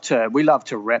we love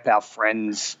to rep our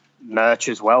friends' merch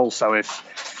as well. So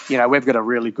if we've got a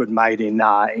really good mate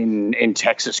in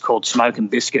Texas called Smoke and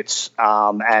Biscuits,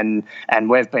 and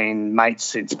we've been mates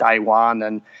since day one.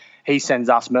 And he sends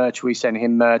us merch, we send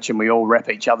him merch, and we all rep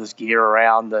each other's gear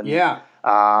around. And that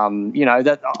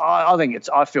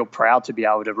I feel proud to be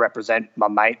able to represent my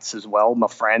mates as well, my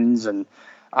friends, and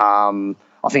I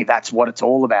think that's what it's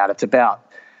all about. It's about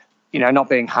not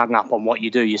being hung up on what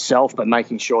you do yourself, but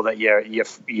making sure that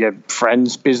your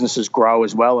friends' businesses grow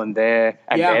as well, and their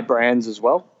brands as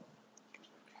well.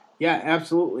 Yeah,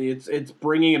 absolutely. It's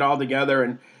bringing it all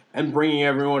together and bringing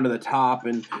everyone to the top.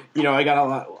 And I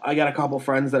got a couple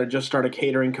friends that have just started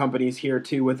catering companies here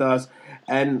too with us,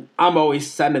 and I'm always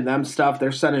sending them stuff.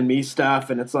 They're sending me stuff,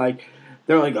 and it's like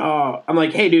they're like, oh, I'm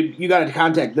like, hey, dude, you got to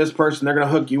contact this person. They're gonna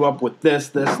hook you up with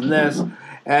this, and this,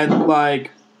 and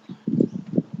like.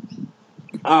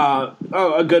 A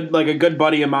good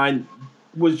buddy of mine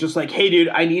was just like, hey, dude,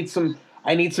 I need some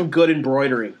good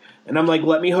embroidery. And I'm like,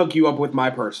 let me hook you up with my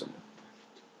person.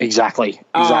 Exactly.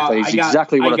 It's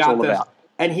exactly what it's all about.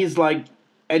 And he's like,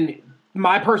 and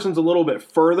my person's a little bit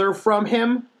further from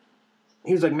him.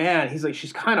 He's like, man,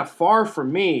 she's kind of far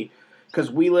from me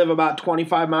because we live about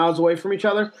 25 miles away from each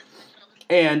other.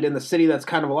 And in the city, that's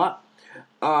kind of a lot.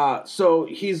 So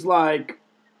he's like,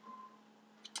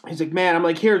 man, I'm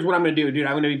like, here's what I'm going to do, dude.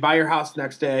 I'm going to be by your house the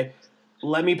next day.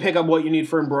 Let me pick up what you need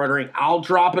for embroidering. I'll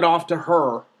drop it off to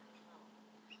her.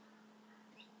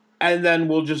 And then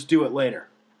we'll just do it later.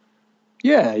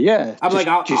 Yeah. I'm like,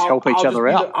 I'll help each other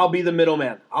out. I'll be the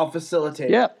middleman. I'll facilitate.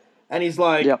 Yeah. And he's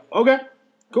like, okay,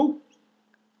 cool.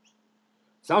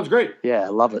 Sounds great. Yeah, I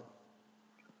love it.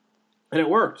 And it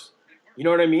works. You know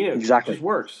what I mean? It exactly. just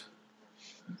works.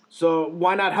 So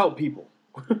why not help people?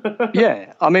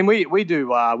 Yeah, I mean, we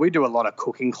do a lot of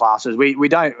cooking classes. We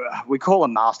call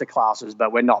them master classes,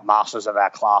 but we're not masters of our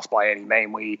class by any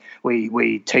means.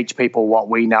 We teach people what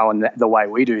we know and the way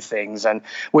we do things, and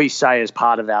we say as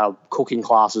part of our cooking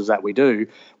classes that we do,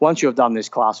 once you have done this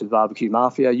class with Barbecue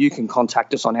Mafia, you can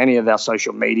contact us on any of our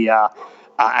social media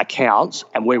accounts,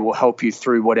 and we will help you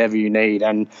through whatever you need.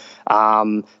 And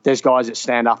there's guys that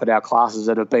stand up at our classes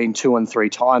that have been 2 and 3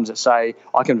 times that say,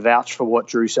 I can vouch for what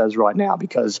Drew says right now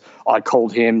because I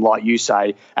called him, like you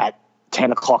say, at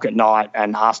 10 o'clock at night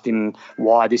and asked him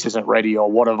why this isn't ready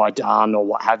or what have I done or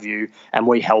what have you, and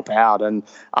we help out. And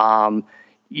I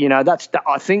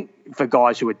think for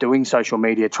guys who are doing social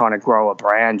media trying to grow a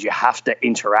brand, you have to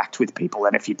interact with people,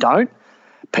 and if you don't,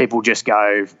 people just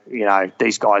go,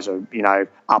 these guys are,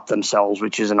 up themselves,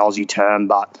 which is an Aussie term,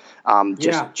 but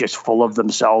just full of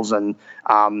themselves and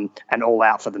all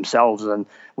out for themselves. And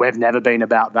we've never been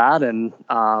about that. And,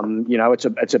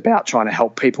 it's about trying to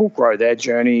help people grow their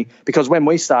journey, because when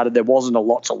we started, there wasn't a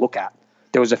lot to look at.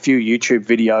 There was a few YouTube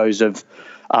videos of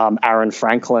Aaron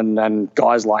Franklin and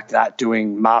guys like that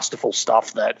doing masterful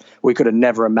stuff that we could have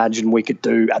never imagined we could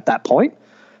do at that point.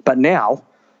 But now,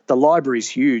 the library is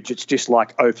huge. It's just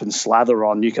like open slather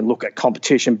on. You can look at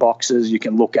competition boxes. You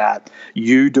can look at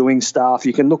you doing stuff.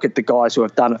 You can look at the guys who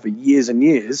have done it for years and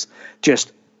years,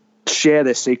 just share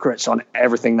their secrets on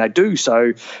everything they do.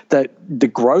 So that the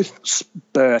growth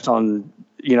spurt on,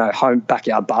 home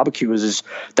backyard barbecuers is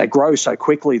they grow so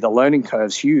quickly. The learning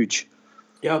curve's huge.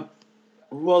 Yep.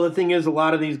 Well, the thing is, a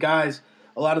lot of these guys,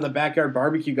 a lot of the backyard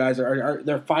barbecue guys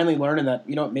they're finally learning that,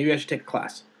 maybe I should take a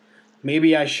class.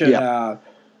 Maybe I should,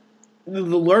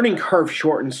 the learning curve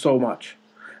shortens so much.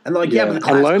 And they're like, but the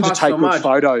class costs so much. Learn to take good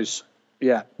photos.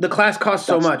 Yeah. The class costs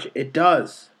so much. It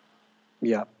does.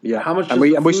 Yeah. How much does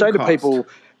we say to people,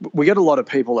 we get a lot of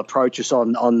people approach us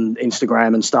on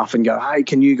Instagram and stuff and go, hey,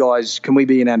 can we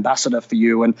be an ambassador for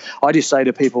you? And I just say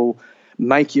to people,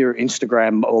 make your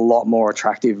Instagram a lot more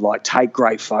attractive. Like, take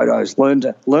great photos. Learn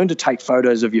to take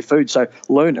photos of your food. So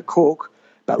learn to cook,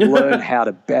 but learn how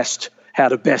to best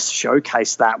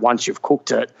showcase that once you've cooked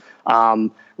it.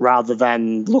 Rather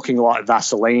than looking like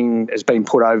Vaseline has been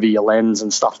put over your lens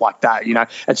and stuff like that.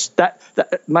 It's that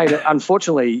mate,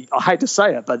 unfortunately, I hate to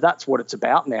say it, but that's what it's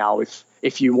about now.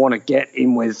 If you want to get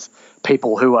in with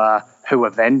people who are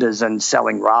vendors and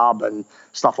selling rub and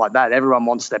stuff like that, everyone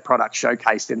wants their product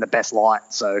showcased in the best light.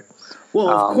 So, well,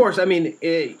 of course, I mean,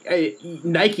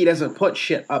 Nike doesn't put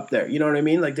shit up there. You know what I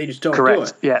mean? Like, they just don't do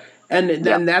it. Yeah. And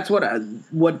then that's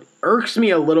what irks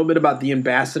me a little bit about the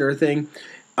ambassador thing.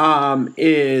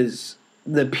 Is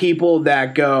the people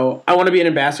that go, I want to be an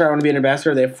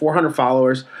ambassador. They have 400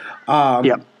 followers.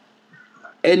 And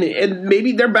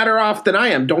maybe they're better off than I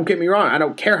am. Don't get me wrong. I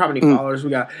don't care how many followers we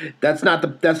got. That's not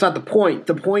the point.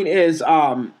 The point is,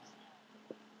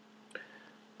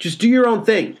 just do your own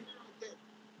thing.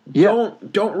 Yeah.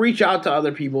 Don't reach out to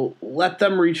other people. Let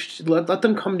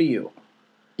them come to you.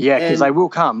 Yeah, because they will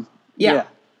come. Yeah.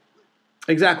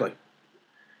 Exactly.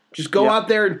 Just go out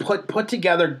there and put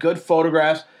together good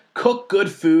photographs, cook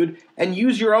good food, and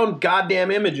use your own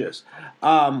goddamn images.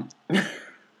 100%.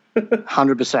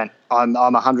 I'm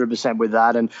 100% with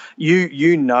that. And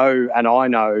and I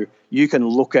know you can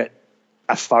look at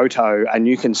a photo and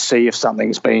you can see if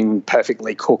something's been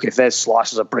perfectly cooked. If there's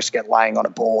slices of brisket laying on a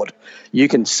board, you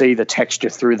can see the texture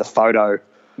through the photo.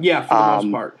 Yeah, for the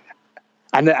most part.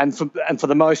 And for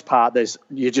the most part,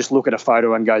 you just look at a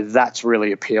photo and go, that's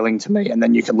really appealing to me. And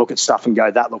then you can look at stuff and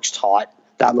go, that looks tight,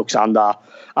 that looks under.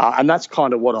 And that's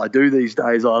kind of what I do these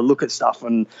days. I look at stuff,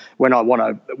 and when I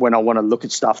want to look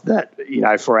at stuff that,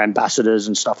 for ambassadors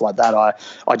and stuff like that,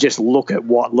 I just look at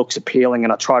what looks appealing,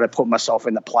 and I try to put myself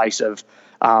in the place of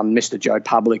Mr. Joe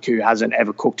Public, who hasn't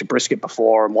ever cooked a brisket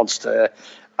before and wants to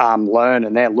learn,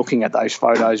 and they're looking at those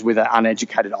photos with an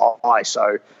uneducated eye.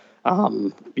 So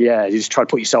you just try to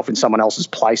put yourself in someone else's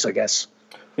place, I guess.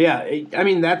 Yeah, I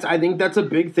mean I think that's a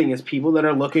big thing is people that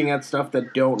are looking at stuff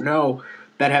that don't know,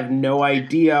 that have no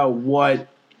idea what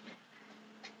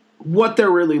they're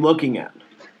really looking at.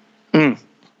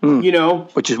 You know,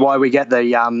 which is why we get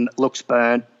the looks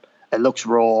burnt, it looks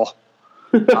raw,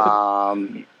 all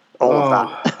of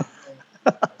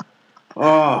that.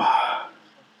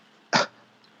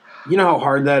 You know how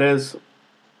hard that is.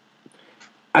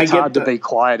 It's hard to be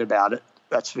quiet about it.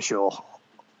 That's for sure.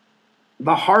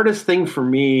 The hardest thing for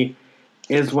me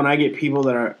is when I get people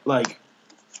that are like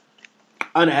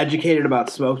uneducated about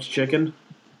smoked chicken.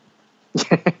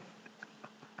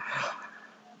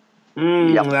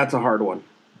 That's a hard one.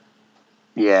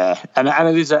 Yeah, and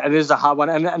it is a hard one,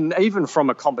 and even from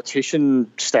a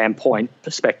competition standpoint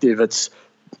perspective, it's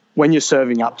when you're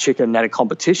serving up chicken at a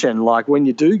competition, like when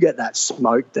you do get that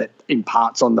smoke that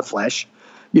imparts on the flesh,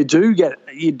 you do get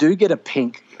a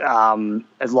pink,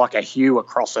 as like a hue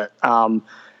across it, and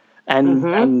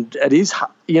it is,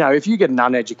 you know, if you get an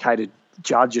uneducated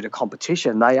judge at a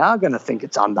competition, they are going to think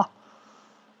it's under.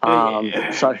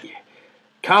 So.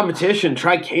 Competition,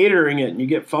 try catering it, and you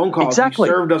get phone calls. Exactly.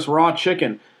 You served us raw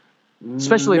chicken,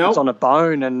 especially if it's on a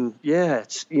bone, and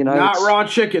it's not raw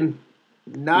chicken,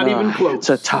 not even close. It's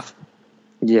a tough,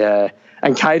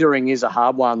 and catering is a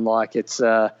hard one. Like it's,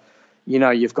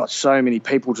 you've got so many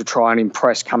people to try and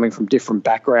impress coming from different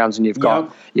backgrounds, and you've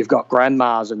got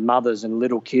grandmas and mothers and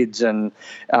little kids, and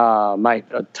mate,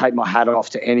 I take my hat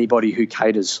off to anybody who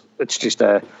caters. It's just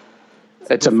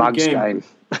it's a mug's game.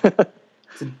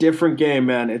 It's a different game,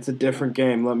 man. It's a different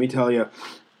game. Let me tell you,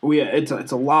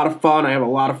 it's a lot of fun. I have a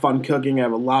lot of fun cooking. I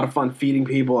have a lot of fun feeding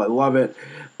people. I love it,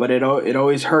 but it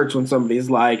always hurts when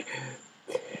somebody's like,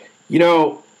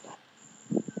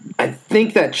 I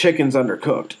think that chicken's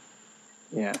undercooked.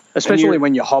 Yeah, especially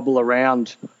when you hobble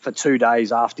around for 2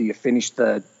 days after you finish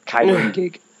the catering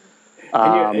gig.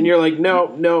 And you're like,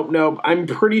 no. I'm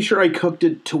pretty sure I cooked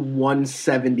it to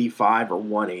 175 or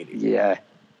 180. Yeah,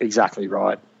 exactly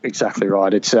right. Exactly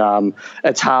right. It's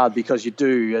hard because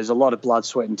there's a lot of blood,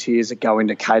 sweat, and tears that go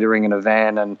into catering in a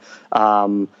van, and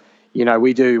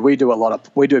we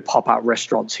do pop-up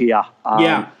restaurants here.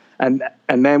 And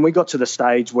man, we got to the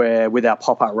stage where with our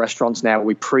pop-up restaurants now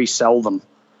we pre-sell them.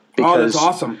 Because, that's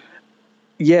awesome.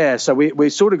 Yeah, so we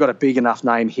sort of got a big enough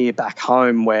name here back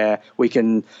home where we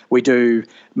do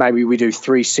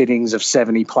 3 sittings of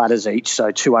 70 platters each,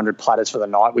 so 200 platters for the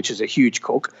night, which is a huge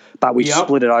cook. But we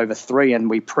split it over 3 and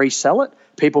we pre-sell it.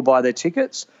 People buy their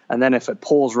tickets, and then if it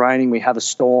pours raining, we have a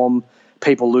storm.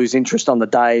 People lose interest on the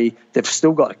day. They've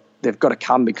got to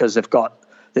come because they've got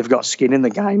skin in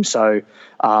the game. So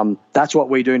that's what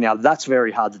we do now. That's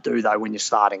very hard to do though when you're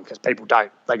starting because people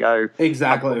don't. They go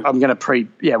exactly. I'm going to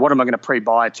what am I going to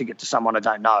pre-buy a ticket to someone I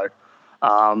don't know?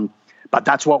 But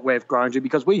that's what we've grown to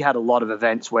because we had a lot of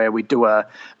events where we do an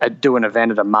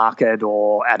event at a market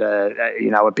or at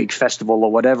a big festival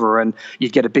or whatever, and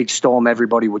you'd get a big storm.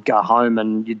 Everybody would go home,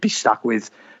 and you'd be stuck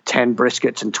with 10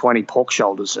 briskets and 20 pork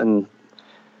shoulders. And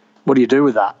what do you do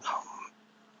with that?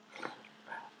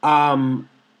 You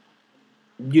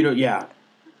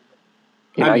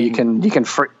can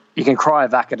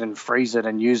cryovac it and freeze it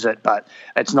and use it, but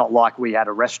it's not like we had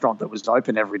a restaurant that was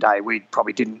open every day. We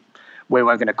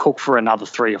weren't going to cook for another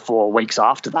 3 or 4 weeks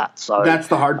after that. So that's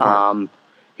the hard part.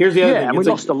 Here's the other thing. And we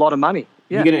lost a lot of money.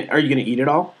 Yeah. Are you gonna eat it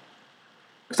all?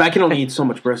 Because I can only eat so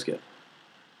much brisket.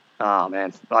 Oh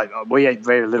man, we eat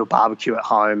very little barbecue at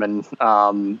home, and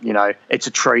it's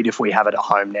a treat if we have it at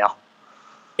home now.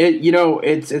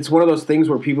 It's one of those things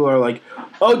where people are like,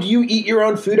 "Oh, do you eat your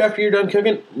own food after you're done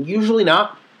cooking?" Usually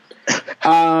not.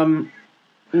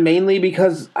 Mainly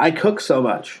because I cook so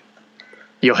much.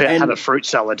 You'll have a fruit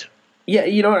salad. Yeah,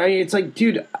 it's like,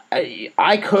 dude,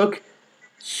 I cook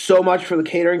so much for the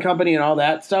catering company and all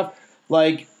that stuff.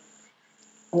 Like,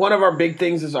 one of our big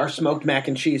things is our smoked mac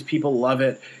and cheese. People love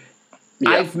it. Yeah.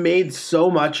 I've made so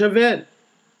much of it.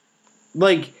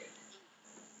 Like,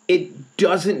 it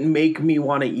doesn't make me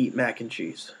want to eat mac and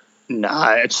cheese.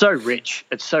 No, it's so rich.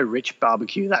 It's so rich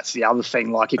barbecue. That's the other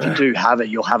thing. Like, if you do have it,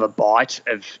 you'll have a bite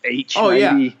of each. Oh,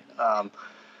 maybe. Yeah.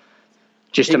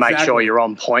 Just to make sure you're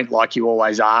on point like you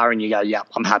always are, and you go, yeah,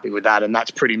 I'm happy with that. And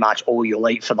that's pretty much all you'll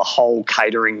eat for the whole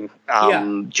catering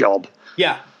job.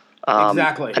 Yeah,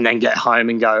 exactly. And then get home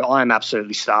and go, I am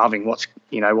absolutely starving.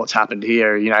 What's happened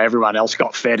here? Everyone else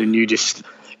got fed and you just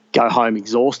go home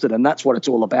exhausted. And that's what it's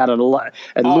all about.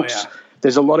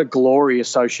 There's a lot of glory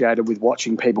associated with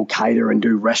watching people cater and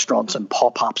do restaurants and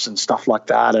pop-ups and stuff like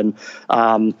that. And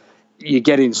you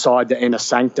get inside the inner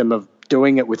sanctum of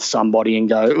doing it with somebody and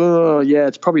go, oh, yeah,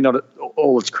 it's probably not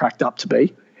all it's cracked up to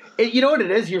be. You know what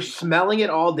it is? You're smelling it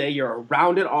all day. You're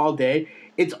around it all day.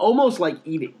 It's almost like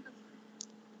eating.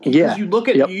 Yeah. You look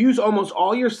at you use almost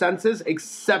all your senses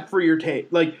except for your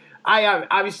taste. Like I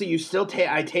obviously you still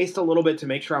I taste a little bit to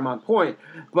make sure I'm on point.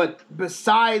 But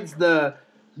besides the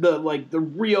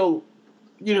real,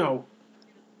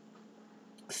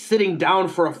 sitting down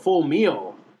for a full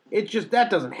meal, that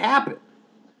doesn't happen.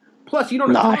 Plus, you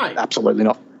don't have time. Absolutely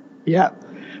not. Yeah.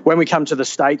 When we come to the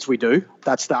States, we do.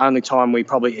 That's the only time we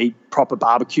probably eat proper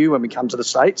barbecue when we come to the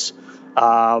States.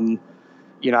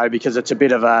 Because it's a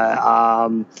bit of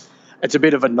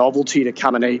a novelty to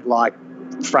come and eat like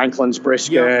Franklin's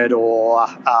brisket or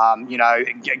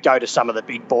go to some of the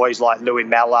big boys like Louis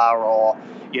Mella or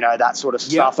that sort of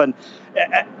stuff. And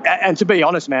to be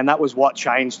honest, man, that was what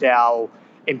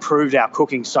improved our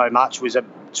cooking so much. Was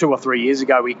 2 or 3 years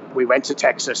ago we went to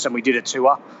Texas and we did a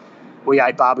tour. We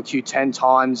ate barbecue 10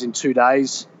 times in 2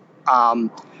 days. And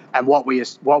what we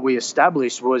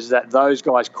established was that those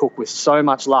guys cook with so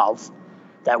much love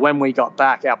that when we got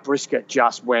back, our brisket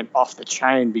just went off the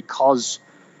chain because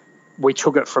we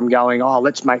took it from going,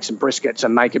 let's make some briskets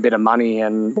and make a bit of money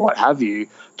and what have you,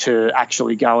 to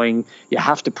actually going, you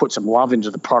have to put some love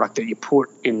into the product that you put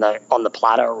on the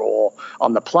platter or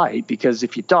on the plate, because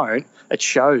if you don't, it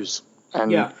shows.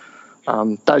 And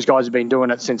those guys have been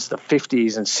doing it since the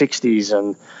 50s and 60s,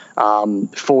 and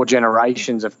 4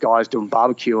 generations of guys doing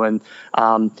barbecue. And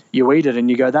you eat it and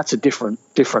you go, that's a different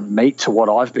meat to what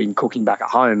I've been cooking back at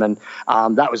home. And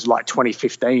that was like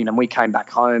 2015, and we came back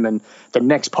home, and the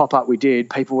next pop-up we did,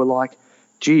 people were like,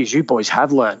 geez, you boys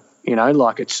have learned,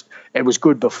 it was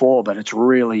good before, but it's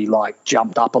really like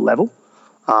jumped up a level.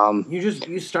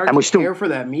 You start to care for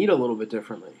that meat a little bit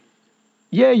differently.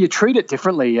 Yeah, you treat it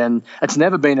differently, and it's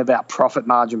never been about profit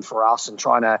margin for us and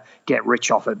trying to get rich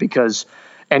off it, because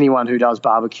anyone who does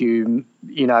barbecue,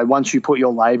 once you put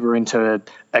your labor into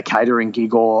a catering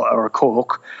gig or a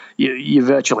cook, you're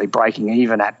virtually breaking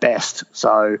even at best.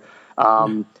 So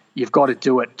you've got to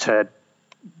do it to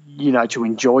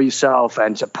enjoy yourself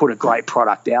and to put a great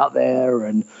product out there,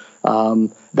 and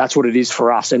that's what it is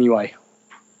for us anyway.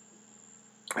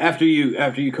 After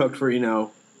you cooked for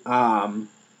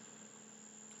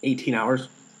 18 hours.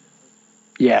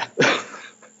 Yeah.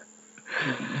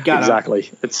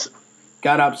 Exactly.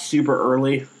 Got up super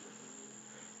early.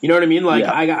 You know what I mean? Like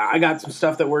I got some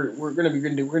stuff that we're gonna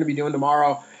be doing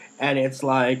tomorrow, and it's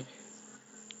like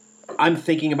I'm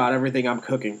thinking about everything I'm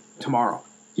cooking tomorrow.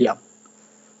 Yep.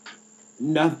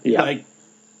 Nothing like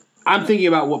I'm thinking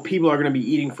about what people are gonna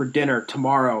be eating for dinner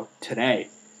tomorrow, today.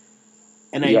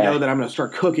 And I know that I'm gonna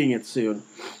start cooking it soon.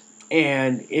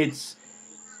 And it's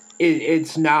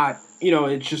not,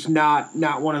 it's just not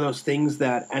one of those things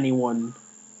that anyone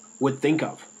would think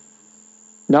of.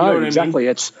 No, exactly.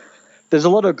 I mean? There's a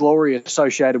lot of glory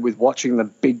associated with watching the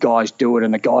big guys do it,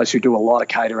 and the guys who do a lot of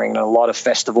catering and a lot of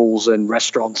festivals and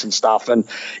restaurants and stuff. And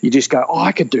you just go,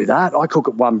 I could do that. I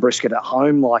cook one brisket at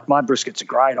home. Like, my briskets are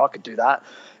great. I could do that.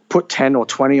 Put 10 or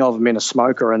 20 of them in a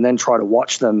smoker and then try to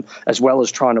watch them, as well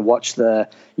as trying to watch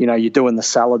you're doing the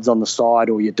salads on the side,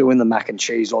 or you're doing the mac and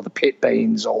cheese or the pit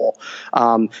beans, or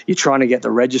you're trying to get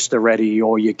the register ready,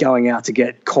 or you're going out to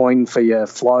get coin for your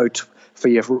float for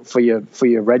your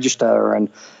register, and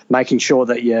making sure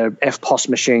that your FPOS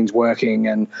machine's working.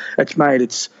 And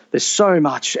there's so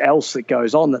much else that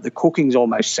goes on that the cooking's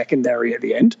almost secondary at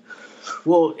the end.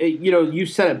 Well, you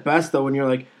said it best though when you're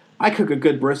like, I cook a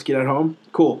good brisket at home.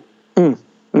 Cool.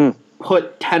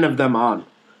 Put 10 of them on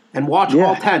and watch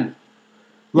all 10.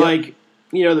 Like,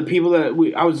 the people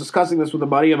that I was discussing this with a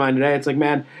buddy of mine today. It's like,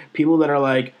 man, people that are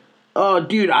like, oh,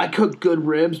 dude, I cook good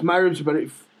ribs. My ribs, but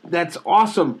that's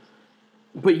awesome.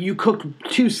 But you cooked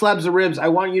 2 slabs of ribs. I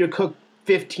want you to cook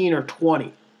 15 or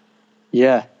 20.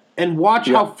 Yeah. And watch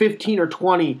how 15 or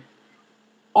 20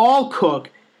 all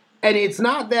cook. And it's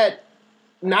not that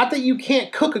you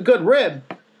can't cook a good rib,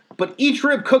 but each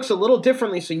rib cooks a little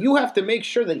differently, so you have to make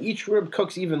sure that each rib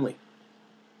cooks evenly.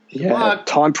 Good luck.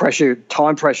 Time pressure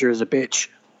is a bitch.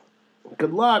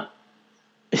 Good luck.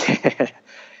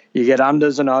 You get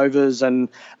unders and overs, and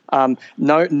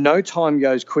no time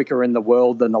goes quicker in the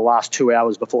world than the last 2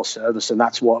 hours before service, and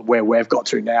that's where we've got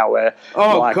to now. Where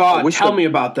tell me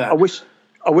about that.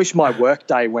 I wish my work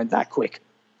day went that quick.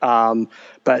 But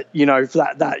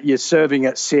that you're serving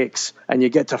at 6 and you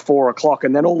get to 4 o'clock,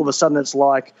 and then all of a sudden it's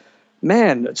like,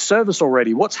 man, it's service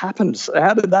already. What's happened?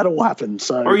 How did that all happen?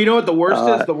 So, or you know what the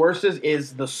worst is? The worst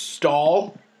is the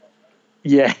stall.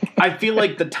 Yeah. I feel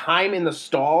like the time in the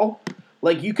stall,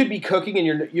 like you could be cooking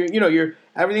and you're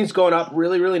everything's going up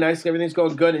really, really nicely, everything's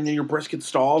going good, and then your brisket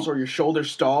stalls or your shoulder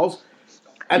stalls,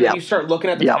 and then you start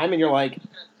looking at the time and you're like,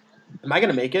 am I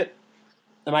going to make it?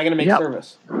 Am I going to make Yep.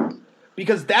 service?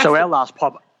 Because that's So our last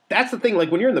pop. that's the thing.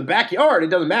 Like when you're in the backyard,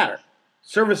 it doesn't matter.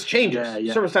 Service changes.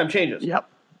 Yeah. Service time changes. Yep.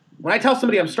 When I tell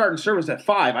somebody I'm starting service at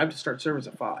 5, I have to start service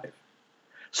at 5.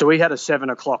 So we had a 7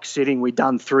 o'clock sitting. We'd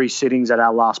done 3 sittings at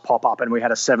our last pop-up, and we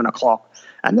had a 7 o'clock.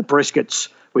 And the briskets,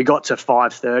 we got to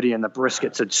 5:30, and the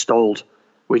briskets had stalled.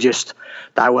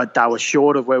 They were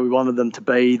short of where we wanted them to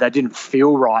be. They didn't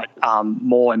feel right,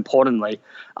 more importantly.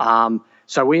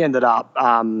 So we ended up,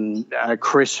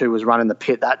 Chris, who was running the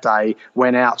pit that day,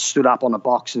 went out, stood up on the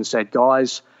box and said,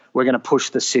 guys, we're going to push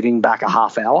the sitting back a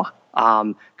half hour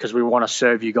because we want to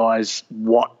serve you guys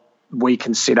what we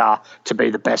consider to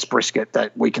be the best brisket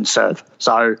that we can serve.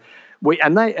 So we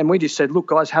just said, look,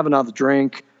 guys, have another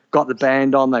drink. Got the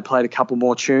band on. They played a couple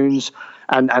more tunes,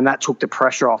 and that took the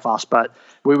pressure off us. But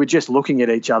we were just looking at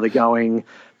each other going,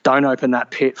 don't open that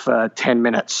pit for 10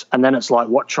 minutes. And then it's like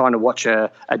trying to watch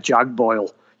a jug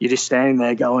boil. You're just standing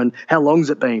there going, how long's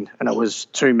it been? And it was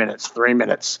 2 minutes, 3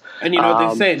 minutes. And you know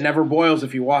what they say, it never boils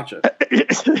if you watch it.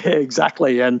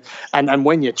 Exactly. And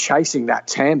when you're chasing that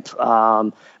temp,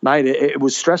 mate, it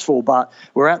was stressful. But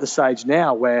we're at the stage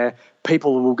now where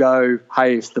people will go,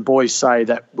 hey, if the boys say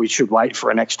that we should wait for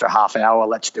an extra half hour,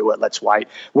 let's do it, let's wait.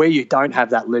 Where you don't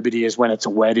have that liberty is when it's a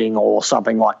wedding or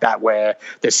something like that where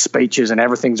there's speeches and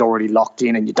everything's already locked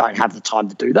in and you don't have the time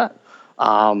to do that.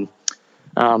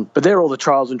 But they're all the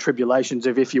trials and tribulations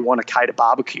of if you want to cater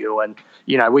barbecue. And,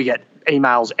 you know, we get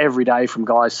emails every day from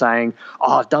guys saying,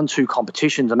 oh, I've done 2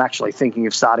 competitions. I'm actually thinking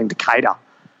of starting to cater.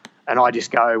 And I just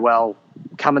go, well,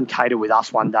 come and cater with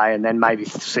us one day and then maybe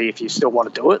see if you still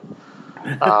want to do it.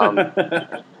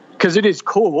 Because it is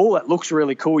cool. It looks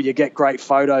really cool. You get great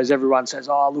photos. Everyone says,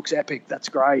 oh, it looks epic. That's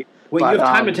great. Wait, you have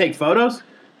time to take photos?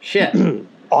 Shit.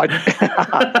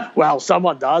 Well,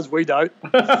 someone does. We don't.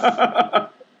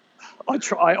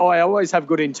 I always have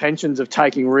good intentions of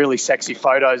taking really sexy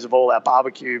photos of all our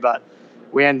barbecue, but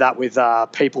we end up with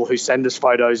people who send us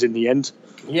photos in the end.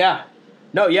 Yeah.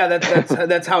 No, yeah,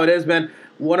 that's how it is, man.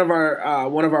 One of our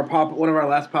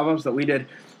last pop-ups that we did,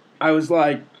 I was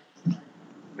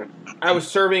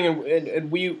serving and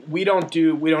we don't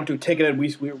do ticketed.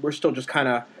 We're still just kind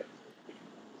of,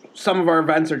 some of our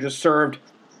events are just served,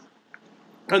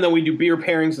 and then we do beer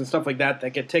pairings and stuff like that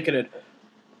get ticketed.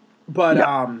 But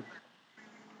Yep.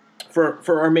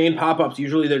 For our main pop-ups,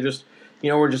 usually they're just, you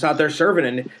know, we're just out there serving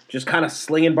and just kind of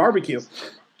slinging barbecue.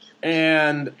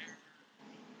 And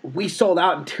we sold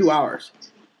out in 2 hours.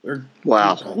 We're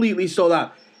completely sold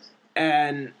out.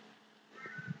 And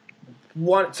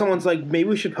someone's like, maybe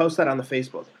we should post that on the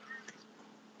Facebook.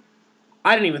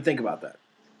 I didn't even think about that.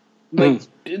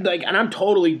 And I'm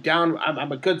totally down.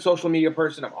 I'm a good social media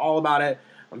person. I'm all about it.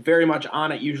 I'm very much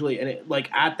on it usually. And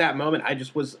at that moment, I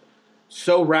just was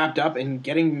so wrapped up in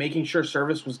making sure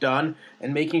service was done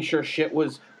and making sure shit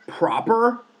was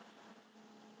proper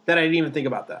that I didn't even think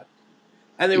about that.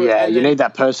 And they were, you need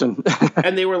that person.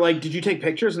 And they were like, "Did you take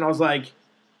pictures?" And I was like,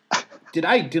 "Did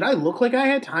I look like I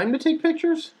had time to take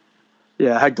pictures?"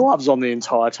 Yeah, I had gloves on the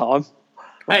entire time.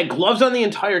 I had gloves on the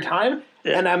entire time,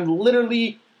 and I'm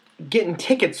literally getting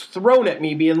tickets thrown at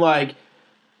me, being like,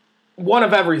 "One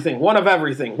of everything, one of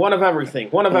everything, one of everything,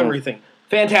 one of everything.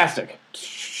 Fantastic.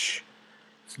 Let's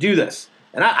do this."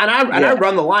 And I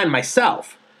run the line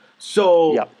myself.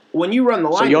 So when you run the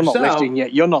line, you're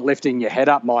not lifting your head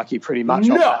up, Mikey, pretty much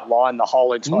off that line the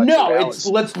whole entire 2 hours.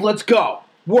 It's let's go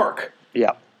work.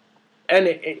 Yeah. And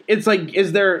it's like,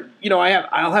 is there, you know,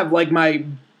 I'll have like my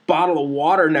bottle of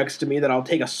water next to me that I'll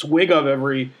take a swig of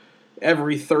every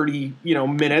 30, you know,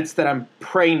 minutes, that I'm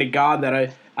praying to God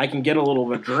that I can get a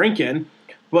little of a drink in.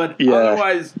 But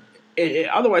otherwise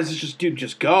it's just, dude,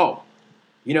 just go,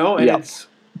 you know, and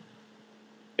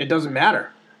it doesn't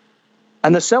matter.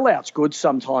 And the sellout's good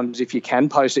sometimes if you can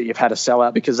post it, you've had a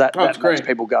sellout, because that makes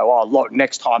people go, oh, look,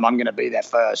 next time I'm going to be there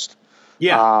first.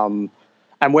 Yeah.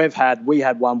 And we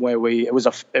had one where it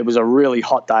was a really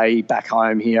hot day back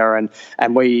home here, and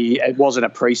it wasn't a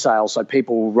pre-sale, so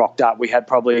people rocked up. We had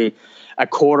probably a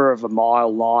quarter of a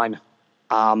mile line,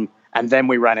 and then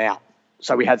we ran out.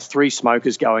 So we had 3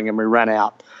 smokers going and we ran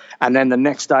out. And then the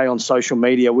next day on social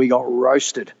media, we got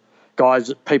roasted.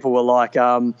 Guys, people were like,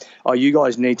 oh, you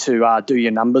guys need to do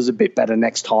your numbers a bit better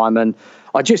next time. And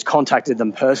I just contacted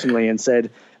them personally and said,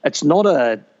 it's not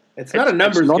an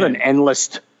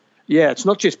endless. Yeah, it's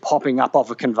not just popping up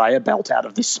off a conveyor belt out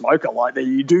of this smoker. Like,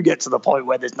 you do get to the point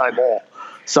where there's no more.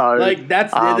 So like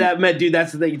that's dude.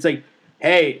 That's the thing. It's like,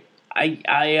 hey,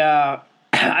 I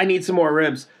need some more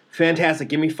ribs. Fantastic.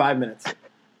 Give me 5 minutes.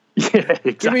 Yeah,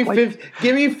 exactly.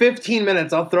 Give me 15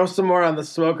 minutes. I'll throw some more on the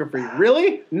smoker for you.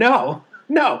 Really? No.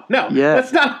 Yeah.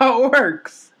 That's not how it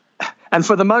works. And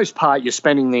for the most part, you're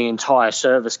spending the entire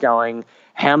service going,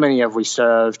 how many have we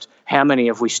served? How many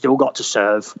have we still got to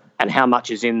serve? And how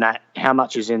much is in that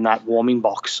warming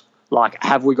box? Like,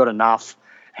 have we got enough?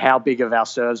 How big have our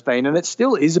serves been? And it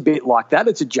still is a bit like that.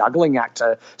 It's a juggling act,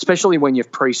 especially when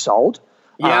you've pre-sold.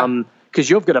 Yeah. Because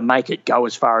you've got to make it go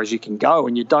as far as you can go,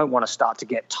 and you don't want to start to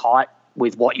get tight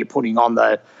with what you're putting on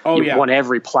you want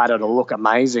every platter to look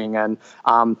amazing. And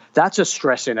that's a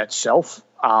stress in itself.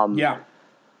 So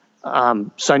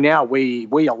now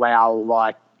we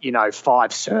allow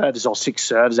 5 serves or 6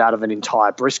 serves out of an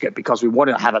entire brisket because we want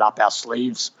to have it up our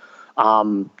sleeves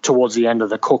towards the end of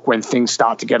the cook when things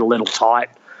start to get a little tight.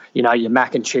 Your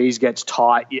mac and cheese gets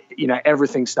tight.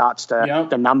 Everything starts to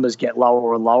the numbers get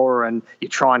lower and lower, and you're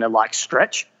trying to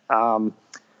stretch.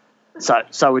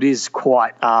 So it is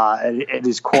quite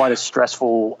a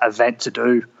stressful event to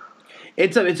do.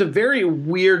 It's a very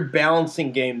weird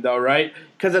balancing game, though, right?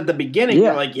 Because at the beginning,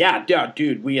 you're like,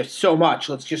 dude, we have so much.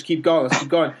 Let's just keep going. Let's keep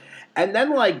going. And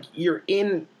then, you're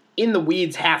in the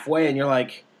weeds halfway, and you're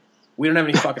like, we don't have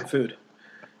any fucking food.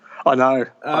 I know.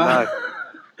 And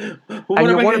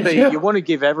you want to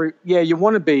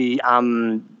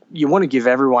give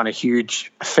everyone a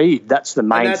huge feed. That's the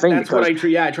main thing. That's what I try.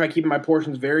 Yeah, I try keeping my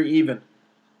portions very even.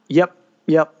 Yep.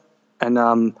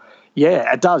 And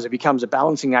it does. It becomes a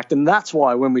balancing act, and that's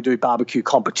why when we do barbecue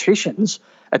competitions,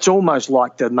 it's almost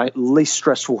like the least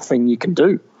stressful thing you can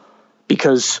do,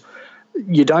 because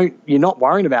you're not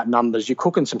worrying about numbers. You're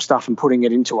cooking some stuff and putting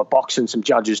it into a box, and some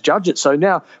judges judge it. So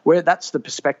now that's the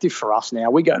perspective for us.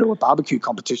 Now we go to a barbecue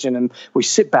competition and we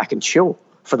sit back and chill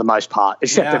for the most part,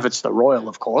 except if it's the Royal,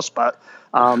 of course. But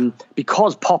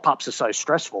because pop-ups are so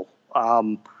stressful,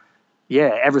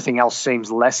 everything else seems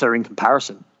lesser in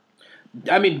comparison.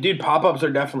 I mean, dude, pop-ups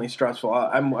are definitely stressful.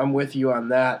 I'm with you on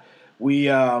that.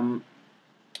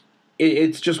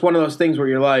 It's just one of those things where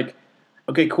you're like,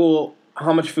 okay, cool.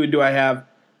 How much food do I have?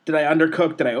 Did I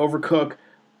undercook? Did I overcook?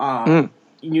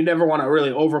 You never want to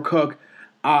really overcook.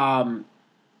 But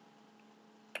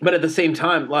at the same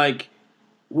time,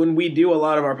 when we do a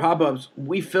lot of our pop-ups,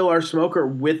 we fill our smoker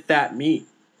with that meat.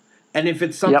 And if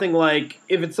it's something like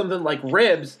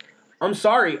ribs, I'm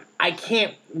sorry, I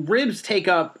can't. Ribs take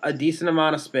up a decent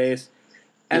amount of space,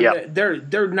 and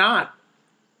they're not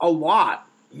a lot.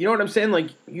 You know what I'm saying?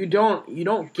 You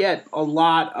don't get a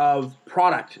lot of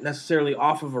product necessarily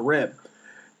off of a rib.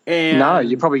 And no,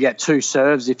 you probably get 2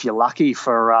 serves if you're lucky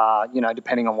for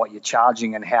depending on what you're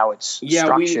charging and how it's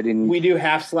structured. We do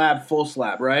half slab, full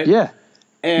slab, right? Yeah,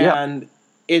 and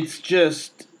it's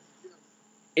just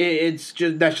that's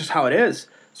just how it is.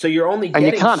 So you're only getting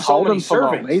and you can't so hold many them for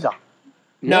servings. long either.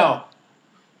 No,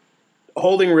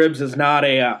 holding ribs is not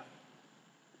a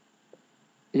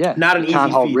not an easy feat. You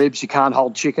can't hold ribs. You can't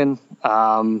hold chicken.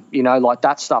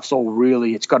 That stuff's all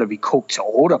really. It's got to be cooked to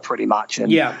order pretty much.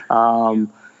 And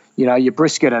your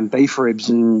brisket and beef ribs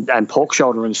and pork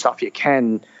shoulder and stuff. You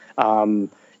can.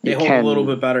 They hold a little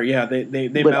bit better. Yeah, they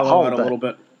mellow out a little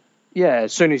bit. Yeah,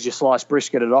 as soon as you slice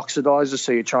brisket, it oxidizes.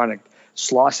 So you're trying to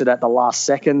slice it at the last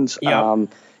second. Yeah.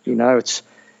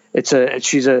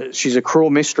 She's a cruel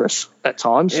mistress at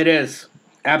times. It is.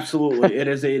 Absolutely. it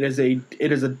is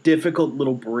a difficult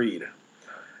little breed.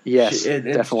 Yes, it's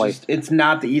definitely. It's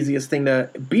not the easiest thing to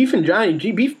beef and Johnny.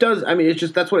 Beef does. I mean, it's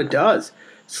just that's what it does.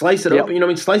 Slice it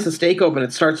open. Slice a steak open,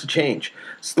 it starts to change.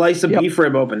 Slice a beef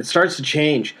rib open, it starts to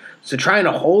change. So trying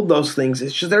to hold those things,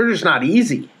 they're just not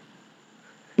easy.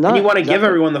 No, and you want to give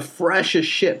everyone the freshest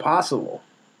shit possible.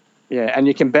 Yeah, and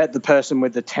you can bet the person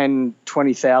with the 10,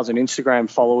 20,000 Instagram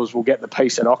followers will get the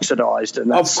piece that oxidized.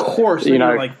 And that's, of course, you're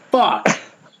like, fuck.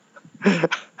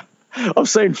 I've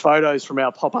seen photos from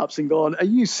our pop-ups and gone, are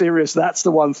you serious? That's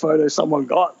the one photo someone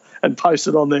got and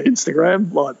posted on their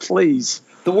Instagram? Like, please.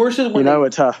 The worst is when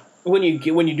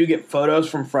when you do get photos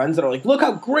from friends that are like, look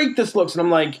how great this looks. And I'm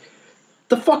like,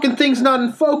 the fucking thing's not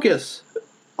in focus.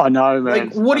 I know, man.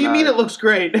 Like, what do you mean it looks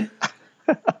great?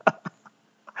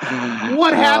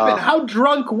 What happened? How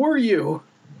drunk were you?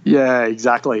 Yeah,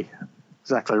 exactly.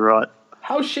 Exactly right.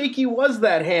 How shaky was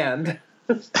that hand?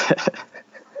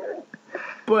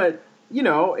 But,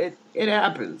 it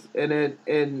happens.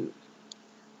 And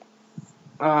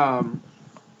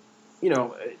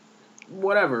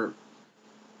whatever.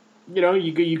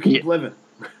 You keep living.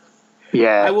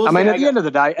 Yeah, I mean, at the end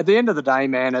of the day,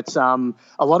 man, it's a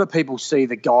lot of people see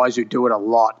the guys who do it a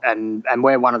lot, and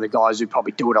we're one of the guys who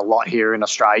probably do it a lot here in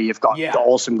Australia. You've got the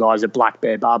awesome guys at Black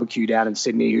Bear Barbecue down in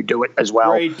Sydney who do it as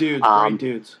well. Great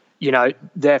dudes.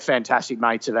 They're fantastic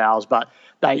mates of ours, but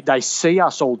they see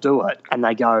us all do it and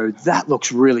they go, that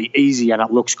looks really easy and it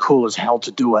looks cool as hell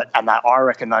to do it. And I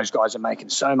reckon those guys are making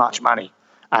so much money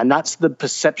And that's the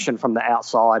perception from the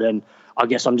outside. And I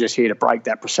guess I'm just here to break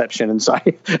that perception and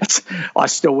say I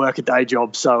still work a day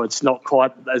job, so it's not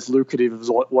quite as lucrative as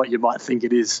what you might think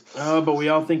it is. But we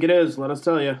all think it is, let us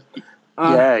tell you.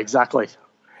 Yeah, exactly.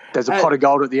 There's a pot of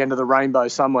gold at the end of the rainbow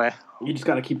somewhere. You just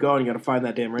got to keep going. You got to find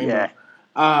that damn rainbow. Yeah,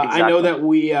 exactly. I know that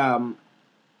we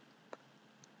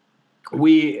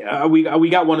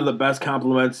got one of the best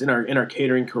compliments in our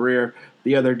catering career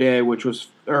the other day,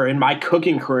 or in my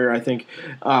cooking career, I think,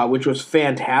 which was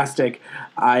fantastic.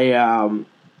 I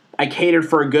catered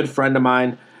for a good friend of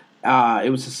mine.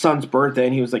 It was his son's birthday,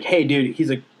 and he was like, "Hey, dude,"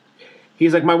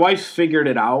 he's like, "My wife's figured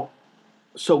it out.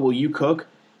 So will you cook?"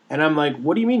 And I'm like,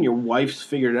 "What do you mean your wife's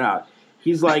figured it out?"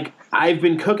 He's like, "I've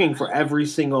been cooking for every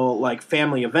single like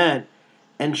family event,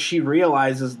 and she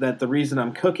realizes that the reason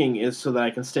I'm cooking is so that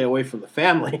I can stay away from the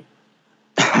family."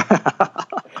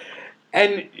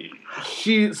 And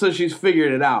she's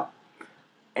figured it out.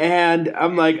 And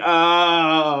I'm like,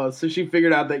 "Oh, so she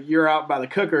figured out that you're out by the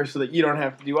cooker so that you don't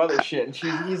have to do other shit." And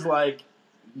he's like,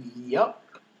 "Yep."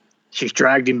 She's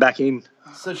dragged him back in.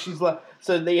 So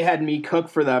so they had me cook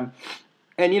for them.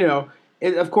 And,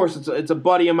 of course, it's a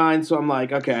buddy of mine, so I'm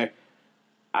like, okay,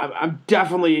 I'm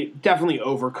definitely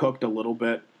overcooked a little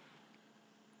bit.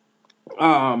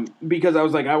 Because I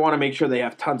was like, I want to make sure they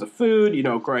have tons of food,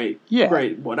 great,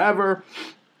 whatever.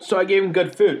 So I gave him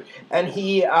good food. And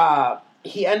he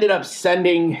ended up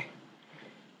sending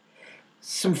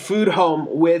some food home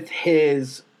with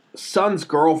his son's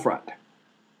girlfriend.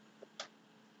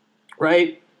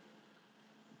 Right?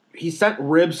 He sent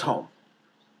ribs home.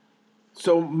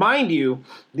 So, mind you,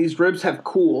 these ribs have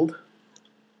cooled.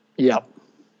 Yep.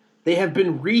 They have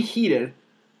been reheated.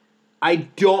 I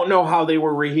don't know how they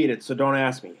were reheated, so don't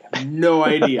ask me. I have no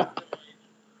idea.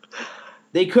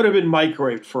 They could have been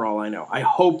microwaved for all I know. I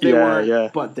hope they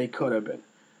weren't, but they could have been.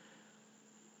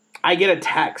 I get a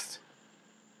text.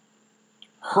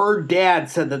 Her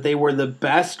dad said that they were the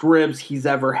best ribs he's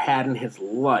ever had in his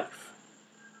life.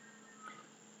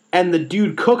 And the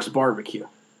dude cooks barbecue.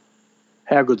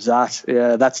 How good's that?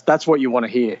 Yeah, that's what you want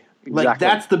to hear. Exactly. Like,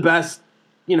 that's the best,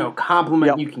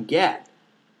 compliment you can get.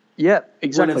 Yeah,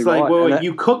 exactly. When it's like, well,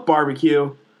 you cook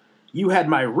barbecue, you had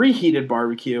my reheated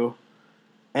barbecue,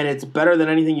 and it's better than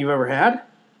anything you've ever had?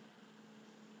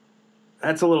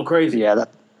 That's a little crazy.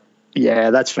 Yeah,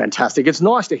 that's fantastic. It's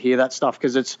nice to hear that stuff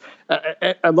because it's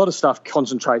a lot of stuff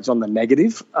concentrates on the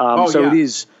negative. It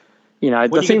is,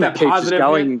 the thing that keeps us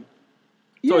going.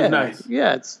 It's always nice.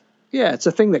 It's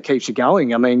a thing that keeps you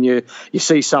going. I mean, you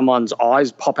see someone's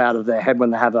eyes pop out of their head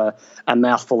when they have a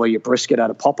mouthful of your brisket at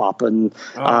a pop-up and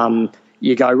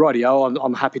you go, rightio,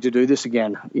 I'm happy to do this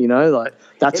again.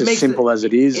 That's as simple as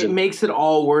it is. It makes it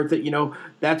all worth it.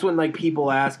 That's when like people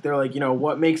ask, they're like,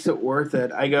 what makes it worth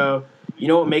it? I go,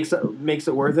 what makes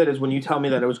it worth it is when you tell me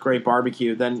that it was great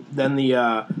barbecue, then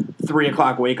the 3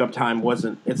 o'clock wake up time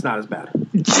it's not as bad.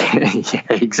 Yeah,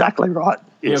 exactly right.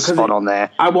 You're spot on there.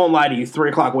 I won't lie to you,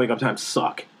 3 o'clock wake up times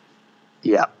suck.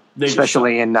 Yeah,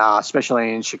 especially in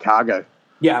Chicago.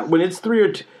 Yeah, when it's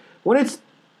 3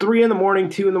 in the morning,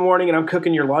 2 in the morning, and I'm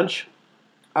cooking your lunch,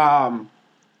 and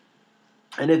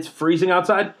it's freezing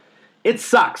outside, it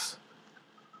sucks.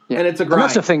 Yeah. And it's a grind. And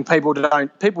that's the thing, people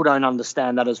don't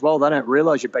understand that as well. They don't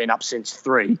realize you've been up since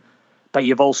 3, but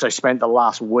you've also spent the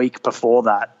last week before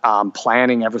that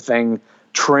planning everything,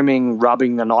 trimming,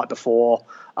 rubbing the night before,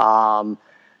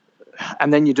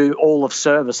 and then you do all of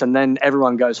service, and then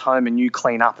everyone goes home and you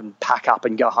clean up and pack up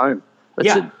and go home.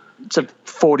 It's a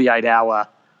 48-hour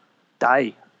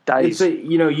day. Days.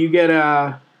 You get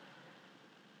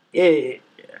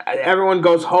everyone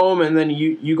goes home, and then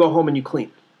you go home and you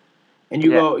clean, and we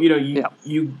go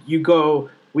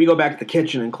back to the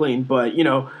kitchen and clean, but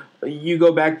you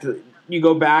go back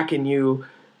and you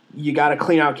got to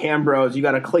clean out Cambros, you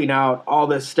got to clean out all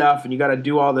this stuff, and you got to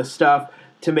do all this stuff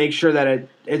to make sure that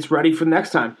it's ready for the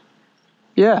next time.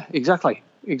 Yeah, exactly.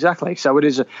 So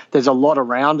there's a lot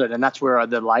around it, and that's where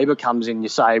the labor comes in. You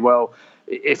say, well,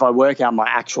 if I work out my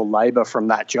actual labor from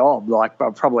that job, like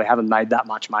I probably haven't made that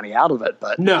much money out of it,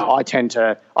 but no. I tend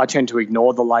to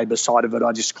ignore the labor side of it.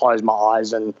 I just close my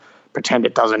eyes and pretend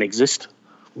it doesn't exist.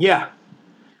 Yeah.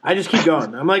 I just keep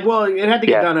going. I'm like, well, it had to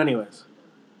get done anyways.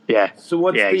 Yeah. So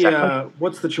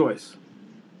what's the choice?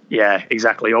 Yeah,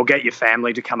 exactly. Or get your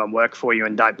family to come and work for you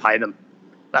and don't pay them.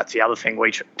 That's the other thing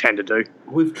we tend to do.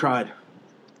 We've tried.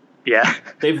 Yeah.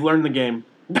 They've learned the game.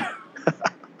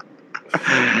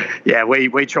 Yeah,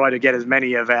 we try to get as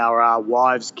many of our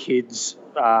wives, kids,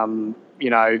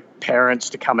 parents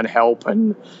to come and help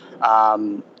and,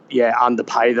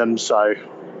 underpay them. So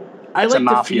I it's like a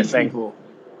mafia to feed thing. People.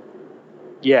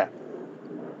 Yeah.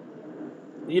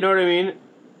 You know what I mean?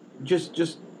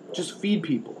 just feed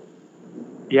people.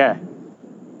 Yeah.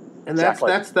 And Exactly.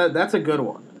 that's a good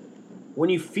one. When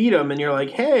you feed them and you're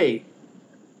like, hey,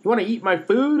 you want to eat my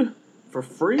food for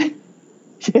free?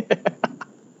 Yeah.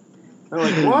 They're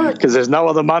like, what? Because there's no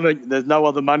other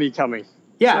money coming.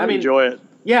 Yeah, So I mean, enjoy it.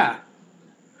 Yeah.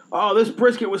 Oh, this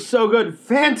brisket was so good.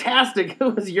 Fantastic.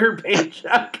 It was your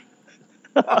paycheck.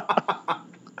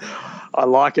 I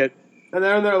like it. And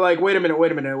then they're like, wait a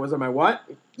minute. Was it my what?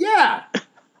 Yeah.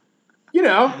 You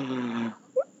know.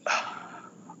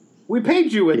 We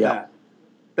paid you with that.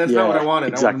 That's not what I wanted.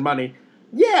 Exactly. I wanted money.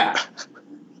 Yeah.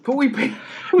 But we paid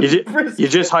you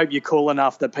just hope you're cool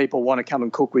enough that people want to come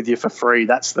and cook with you for free.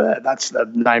 That's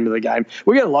the name of the game.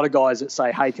 We get a lot of guys that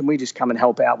say, hey, can we just come and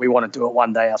help out? We want to do it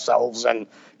one day ourselves, and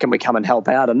can we come and help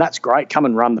out? And that's great. Come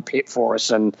and run the pit for us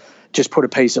and just put a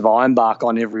piece of ironbark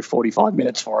on every 45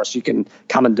 minutes for us. You can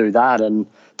come and do that, and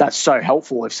that's so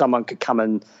helpful if someone could come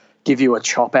and give you a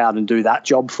chop out and do that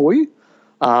job for you.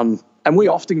 And we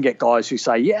often get guys who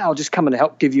say, yeah, I'll just come and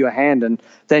help give you a hand. And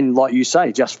then, like you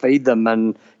say, just feed them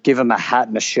and give them a hat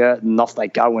and a shirt and off they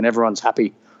go and everyone's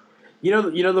happy. You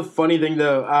know the funny thing,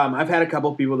 though, I've had a couple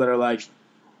of people that are like,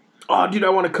 oh, dude, I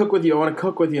want to cook with you.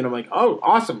 And I'm like, oh,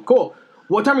 awesome, cool.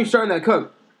 What time are you starting that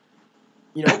cook?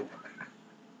 You know,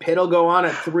 pit'll go on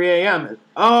at 3 a.m.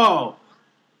 Oh,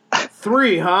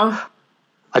 3, huh?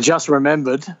 I just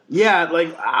remembered. Yeah,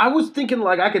 like, I was thinking,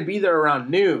 like, I could be there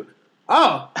around noon.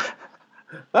 Oh,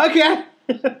 okay.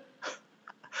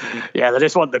 Yeah, they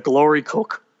just want the glory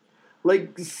cook.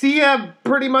 Like, see ya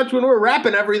pretty much when we're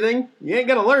wrapping everything. You ain't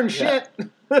gonna learn shit.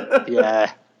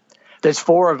 Yeah. There's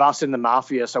 4 of us in the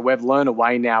mafia, so we've learned a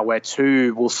way now where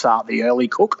 2 will start the early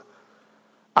cook.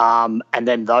 And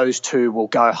then those 2 will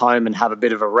go home and have a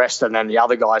bit of a rest, and then the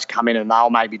other guys come in and they'll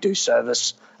maybe do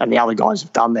service, and the other guys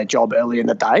have done their job early in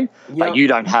the day. Yep. But you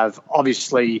don't have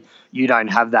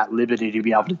that liberty to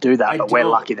be able to do that, but we're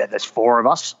lucky that there's 4 of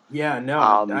us. Yeah, no,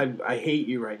 I hate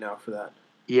you right now for that.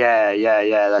 Yeah.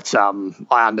 That's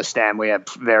I understand. We are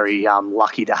very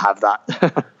lucky to have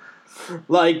that.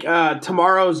 Like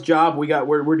tomorrow's job,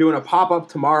 we're doing a pop-up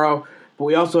tomorrow, but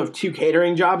we also have 2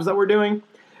 catering jobs that we're doing.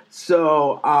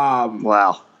 So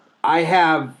wow. I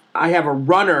have a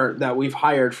runner that we've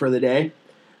hired for the day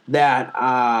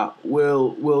that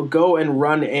will go and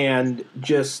run and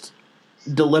just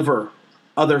deliver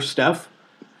other stuff.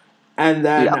 And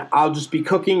then I'll just be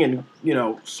cooking and,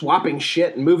 swapping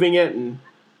shit and moving it, and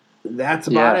that's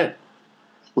about it.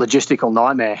 Logistical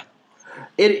nightmare.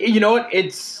 You know what?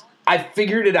 I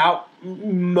figured it out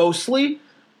mostly,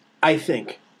 I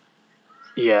think.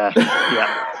 Yeah.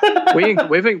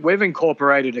 We've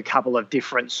incorporated a couple of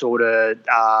different sort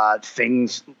of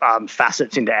things,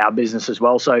 facets into our business as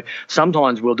well. So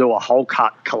sometimes we'll do a whole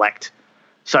cut collect.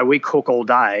 So we cook all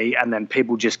day and then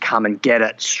people just come and get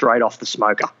it straight off the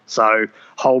smoker. So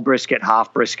whole brisket,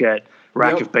 half brisket,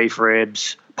 rack of beef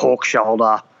ribs, pork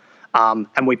shoulder,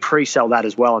 and we pre-sell that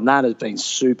as well. And that has been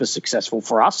super successful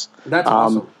for us. That's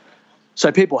awesome.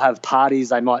 So people have parties.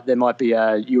 There might be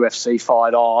a UFC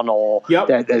fight on, or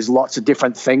there's lots of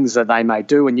different things that they may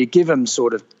do, and you give them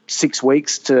sort of 6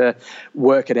 weeks to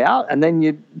work it out, and then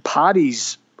your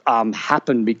parties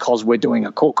happen because we're doing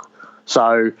a cook.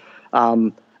 So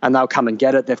and they'll come and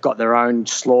get it. They've got their own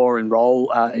slaw and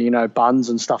roll, buns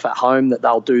and stuff at home that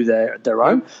they'll do their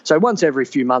own. So once every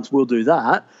few months we'll do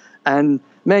that, and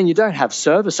man, you don't have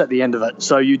service at the end of it.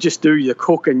 So you just do your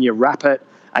cook and you wrap it.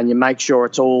 And you make sure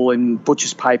it's all in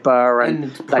butcher's paper,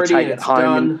 and they take it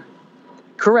home.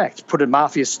 Correct. Put a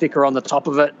mafia sticker on the top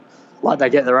of it, like they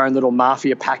get their own little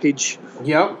mafia package.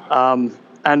 Yep. And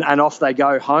off they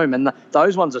go home. And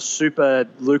those ones are super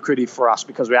lucrative for us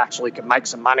because we actually can make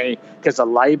some money because the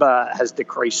labour has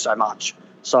decreased so much.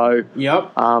 So.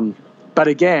 Yep. But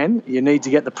again, you need to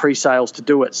get the pre-sales to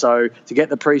do it. So to get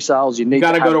the pre-sales, you need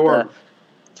to go to work.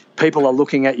 People are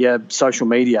looking at your social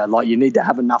media. Like you need to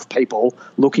have enough people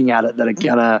looking at it that are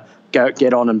gonna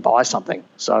get on and buy something.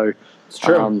 So it's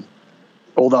true.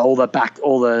 All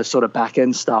the sort of back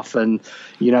end stuff, and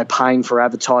paying for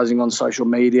advertising on social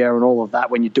media and all of that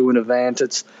when you do an event.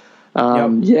 It's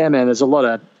man. There's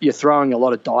you're throwing a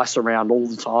lot of dice around all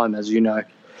the time, as you know.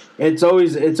 It's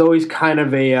always kind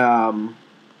of a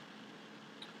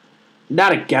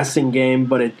not a guessing game,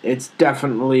 but it's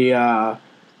definitely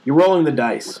you're rolling the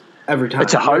dice every time.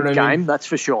 It's a hope game, that's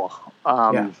for sure.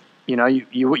 You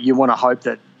want to hope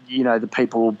that the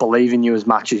people believe in you as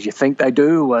much as you think they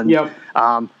do, and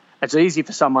it's easy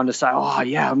for someone to say, "Oh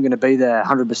yeah, I'm going to be there,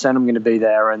 100%. I'm going to be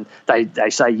there," and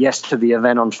they say yes to the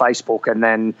event on Facebook, and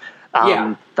then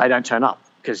they don't turn up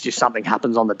because just something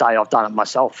happens on the day. I've done it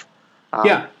myself.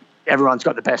 everyone's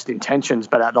got the best intentions,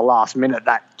 but at the last minute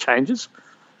that changes.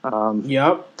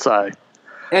 Yep. So,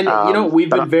 and we've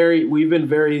been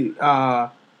very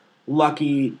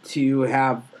lucky to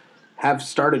have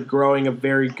started growing a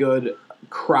very good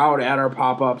crowd at our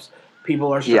pop-ups.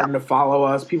 People are starting to follow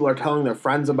us. People are telling their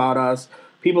friends about us.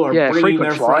 People are bringing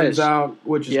their friends out,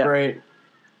 which is great.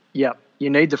 Yep. You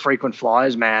need the frequent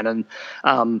flyers, man.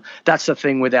 And that's the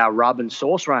thing with our rub and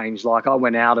sauce range. Like I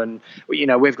went out and,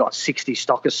 we've got 60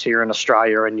 stockists here in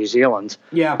Australia and New Zealand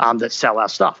that sell our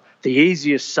stuff. The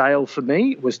easiest sale for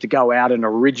me was to go out and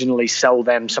originally sell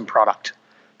them some product.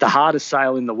 The hardest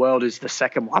sale in the world is the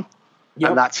second one. Yep.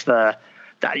 And that's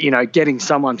getting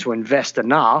someone to invest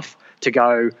enough to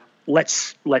go,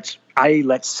 let's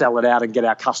sell it out and get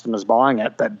our customers buying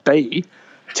it, but B,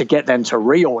 to get them to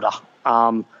reorder.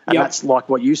 And that's like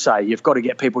what you say. You've got to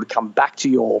get people to come back to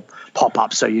your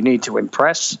pop-up, so you need to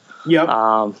impress. Yep.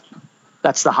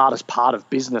 That's the hardest part of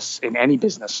business, in any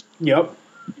business. Yep.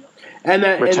 And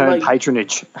that return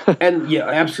patronage. And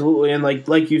absolutely. And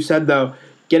like you said though,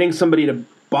 getting somebody to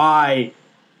buy,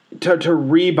 to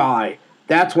rebuy,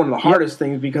 that's one of the hardest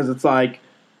things, because it's like,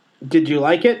 did you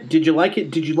like it? Did you like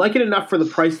it? Did you like it enough for the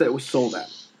price that it was sold at?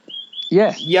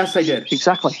 Yeah. Yes, I did.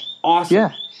 Exactly. Awesome.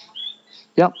 Yeah.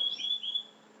 Yep.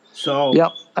 So.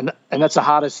 Yep. And that's the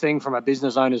hardest thing from a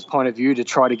business owner's point of view, to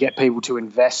try to get people to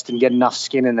invest and get enough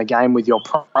skin in the game with your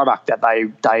product that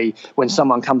they when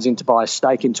someone comes in to buy a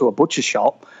steak into a butcher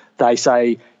shop, they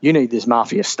say, you need this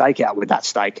Mafia steak out with that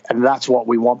steak. And that's what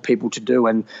we want people to do.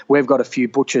 And we've got a few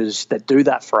butchers that do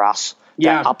that for us,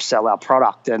 that upsell our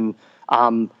product. And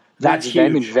that's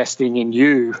them investing in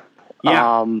you.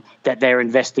 That they're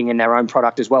investing in their own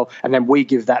product as well. And then we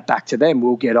give that back to them.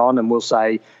 We'll get on and we'll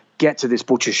say, get to this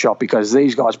butcher shop because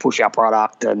these guys push our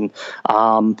product, and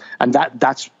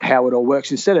that's how it all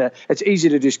works. Instead of, it's easy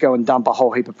to just go and dump a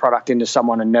whole heap of product into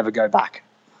someone and never go back.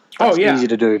 That's easy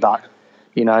to do, but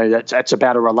that's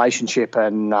about a relationship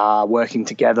and working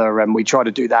together, and we try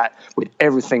to do that with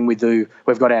everything we do.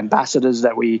 We've got ambassadors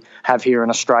that we have here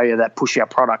in Australia that push our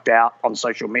product out on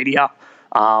social media.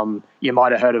 You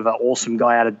might have heard of an awesome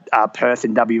guy out of Perth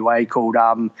in WA called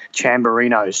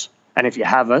Chamberinos, and if you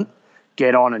haven't,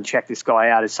 get on and check this guy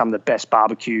out. It's some of the best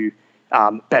barbecue,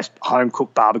 best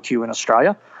home-cooked barbecue in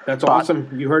Australia. That's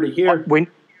awesome. You heard it here.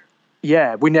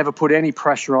 We never put any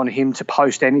pressure on him to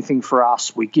post anything for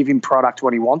us. We give him product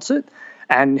when he wants it,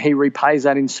 and he repays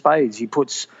that in spades. He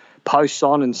puts posts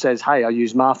on and says, hey, I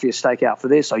use Mafia Steakout for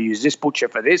this. I use this butcher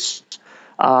for this.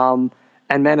 And,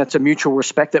 man, it's a mutual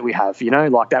respect that we have,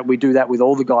 like that. We do that with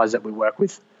all the guys that we work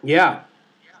with. Yeah.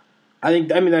 I think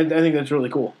that's really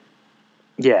cool.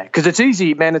 Yeah, because it's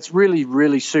easy, man. It's really,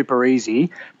 really super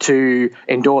easy to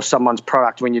endorse someone's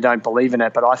product when you don't believe in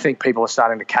it. But I think people are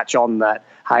starting to catch on that,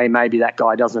 hey, maybe that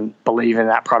guy doesn't believe in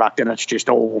that product and it's just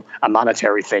all a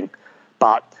monetary thing.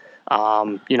 But,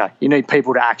 you need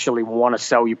people to actually want to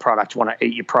sell your product, want to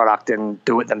eat your product and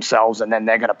do it themselves, and then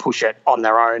they're going to push it on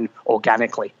their own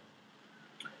organically.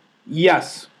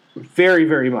 Yes, very,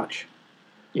 very much.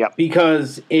 Yeah.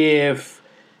 Because if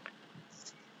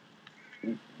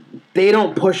they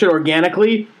don't push it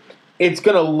organically, it's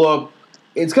gonna look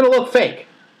fake.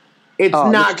 It's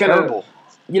not gonna,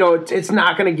 it's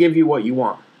not gonna give you what you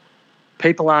want.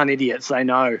 People aren't idiots. They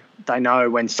know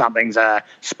when something's a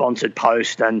sponsored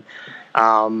post, and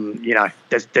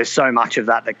there's so much of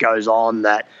that goes on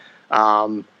that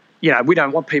we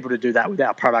don't want people to do that with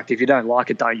our product. If you don't like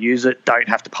it, don't use it. Don't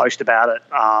have to post about it.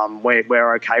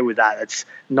 We're okay with that. It's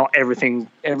not everything.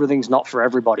 Everything's not for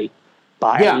everybody.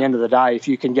 But at the end of the day, if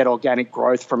you can get organic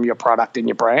growth from your product and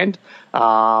your brand,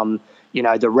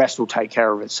 the rest will take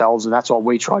care of itself. And that's what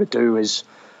we try to do is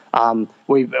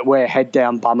we're head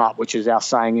down, bum up, which is our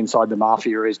saying inside the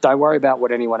Mafia, is don't worry about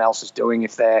what anyone else is doing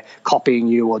if they're copying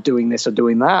you or doing this or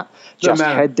doing that. Just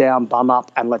head down, bum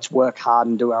up, and let's work hard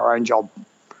and do our own job.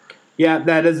 Yeah,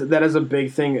 that is a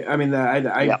big thing. I mean,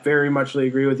 I very much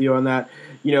agree with you on that.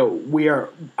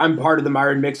 I'm part of the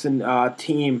Myron Mixon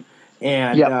team,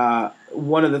 and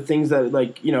one of the things that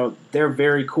they're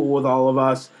very cool with all of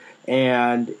us,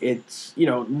 and it's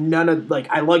none of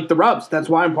I like the rubs. That's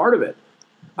why I'm part of it.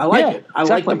 I like it. I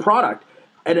like the product,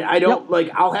 and I don't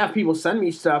I'll have people send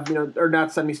me stuff, or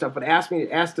not send me stuff, but ask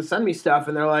to send me stuff,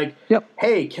 and they're like,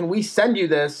 "Hey, can we send you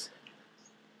this?"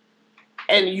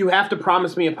 And you have to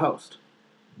promise me a post.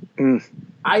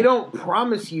 I don't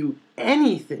promise you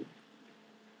anything.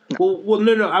 No. Well,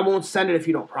 no, I won't send it if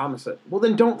you don't promise it. Well,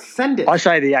 then don't send it. I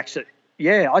say the absolute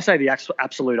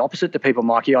opposite to people,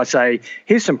 Mikey. I say,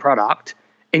 here's some product.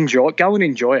 go and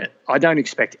enjoy it. I don't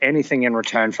expect anything in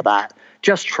return for that.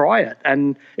 Just try it.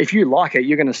 And if you like it,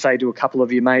 you're going to say to a couple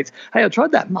of your mates, hey, I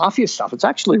tried that Mafia stuff. It's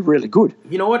actually really good.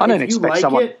 You know what? I don't if you expect like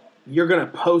someone... it, you're going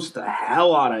to post the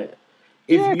hell out of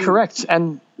it. Correct.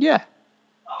 And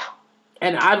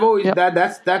And I've always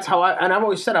that's how I've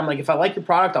always said, I'm like, if I like your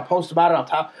product, I'll post about it.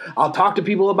 I'll talk to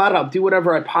people about it. I'll do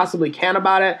whatever I possibly can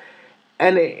about it.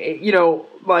 And they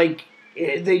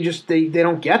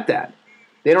don't get that.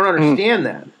 They don't understand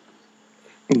that.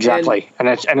 Exactly, and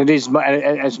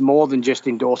it's more than just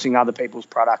endorsing other people's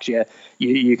products.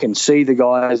 You can see the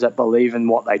guys that believe in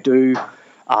what they do,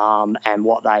 and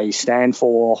what they stand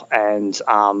for, and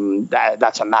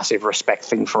that's a massive respect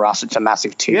thing for us. It's a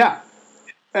massive tip. Yeah,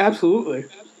 absolutely.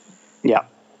 Yeah.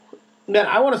 Man,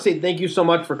 I want to say thank you so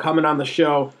much for coming on the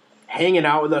show, hanging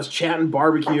out with us, chatting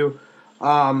barbecue,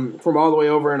 from all the way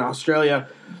over in Australia.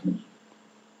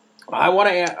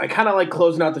 I kind of like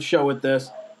closing out the show with this.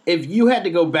 If you had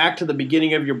to go back to the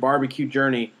beginning of your barbecue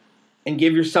journey and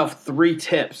give yourself 3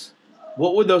 tips,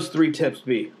 what would those 3 tips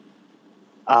be?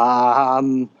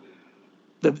 The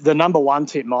number one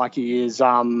tip, Mikey, is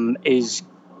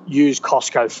use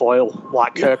Costco foil,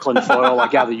 like Kirkland foil. I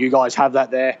gather you guys have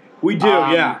that there. We do,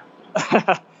 yeah.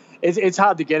 It's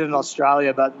hard to get in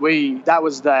Australia, but that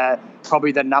was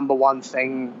probably the number one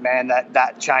thing, man,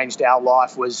 that changed our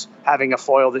life, was having a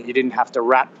foil that you didn't have to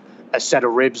wrap a set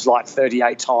of ribs like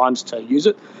 38 times to use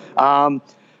it.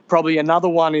 Probably another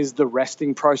one is the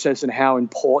resting process and how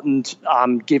important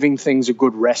giving things a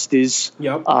good rest is.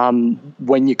 Yep.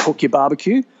 When you cook your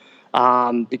barbecue,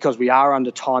 because we are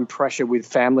under time pressure with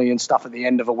family and stuff at the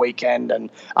end of a weekend,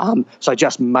 and so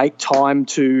just make time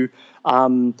to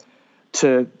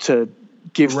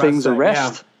give things a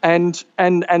rest. Yeah. And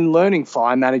learning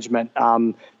fire management,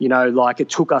 like it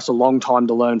took us a long time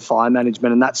to learn fire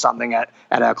management, and that's something at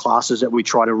our classes that we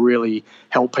try to really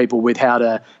help people with, how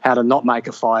to not make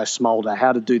a fire smolder,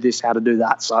 how to do this, how to do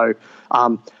that. So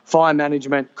fire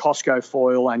management, Costco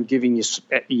foil, and giving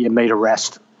your meat a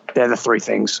rest. They're the 3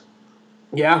 things.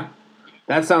 Yeah,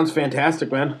 that sounds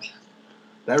fantastic, man.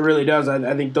 That really does.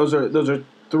 I think those are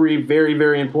 3 very,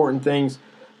 very important things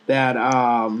that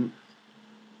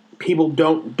people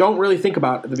don't really think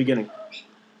about at the beginning.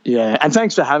 Yeah, and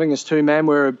thanks for having us too, man.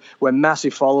 We're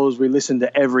massive followers. We listen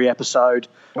to every episode.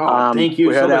 Oh, thank you.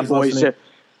 We heard Somebody's our boys. listening.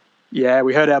 Yeah,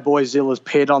 we heard our boy Zilla's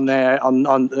Pit on there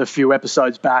on a few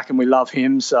episodes back, and we love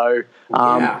him. So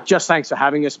just thanks for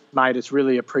having us, mate. It's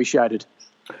really appreciated.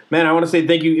 Man, I want to say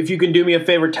thank you. If you can do me a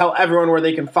favor, tell everyone where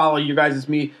they can follow you guys'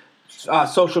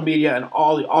 social media and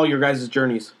all your guys'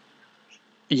 journeys.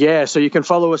 Yeah, so you can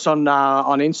follow us on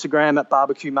Instagram at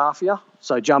Barbecue Mafia.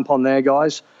 So jump on there,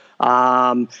 guys.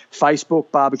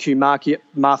 Facebook, Barbecue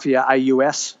Mafia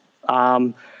AUS.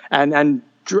 And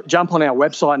jump on our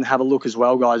website and have a look as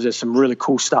well, guys. There's some really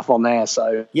cool stuff on there.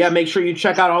 So yeah, make sure you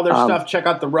check out all their stuff. Check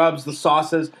out the rubs, the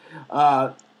sauces.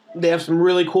 They have some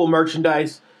really cool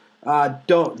merchandise.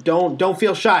 Don't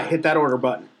feel shy. Hit that order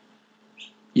button.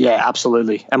 Yeah,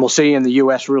 absolutely. And we'll see you in the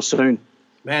US real soon.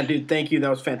 Man, dude, thank you. That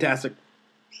was fantastic.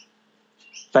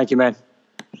 Thank you, man.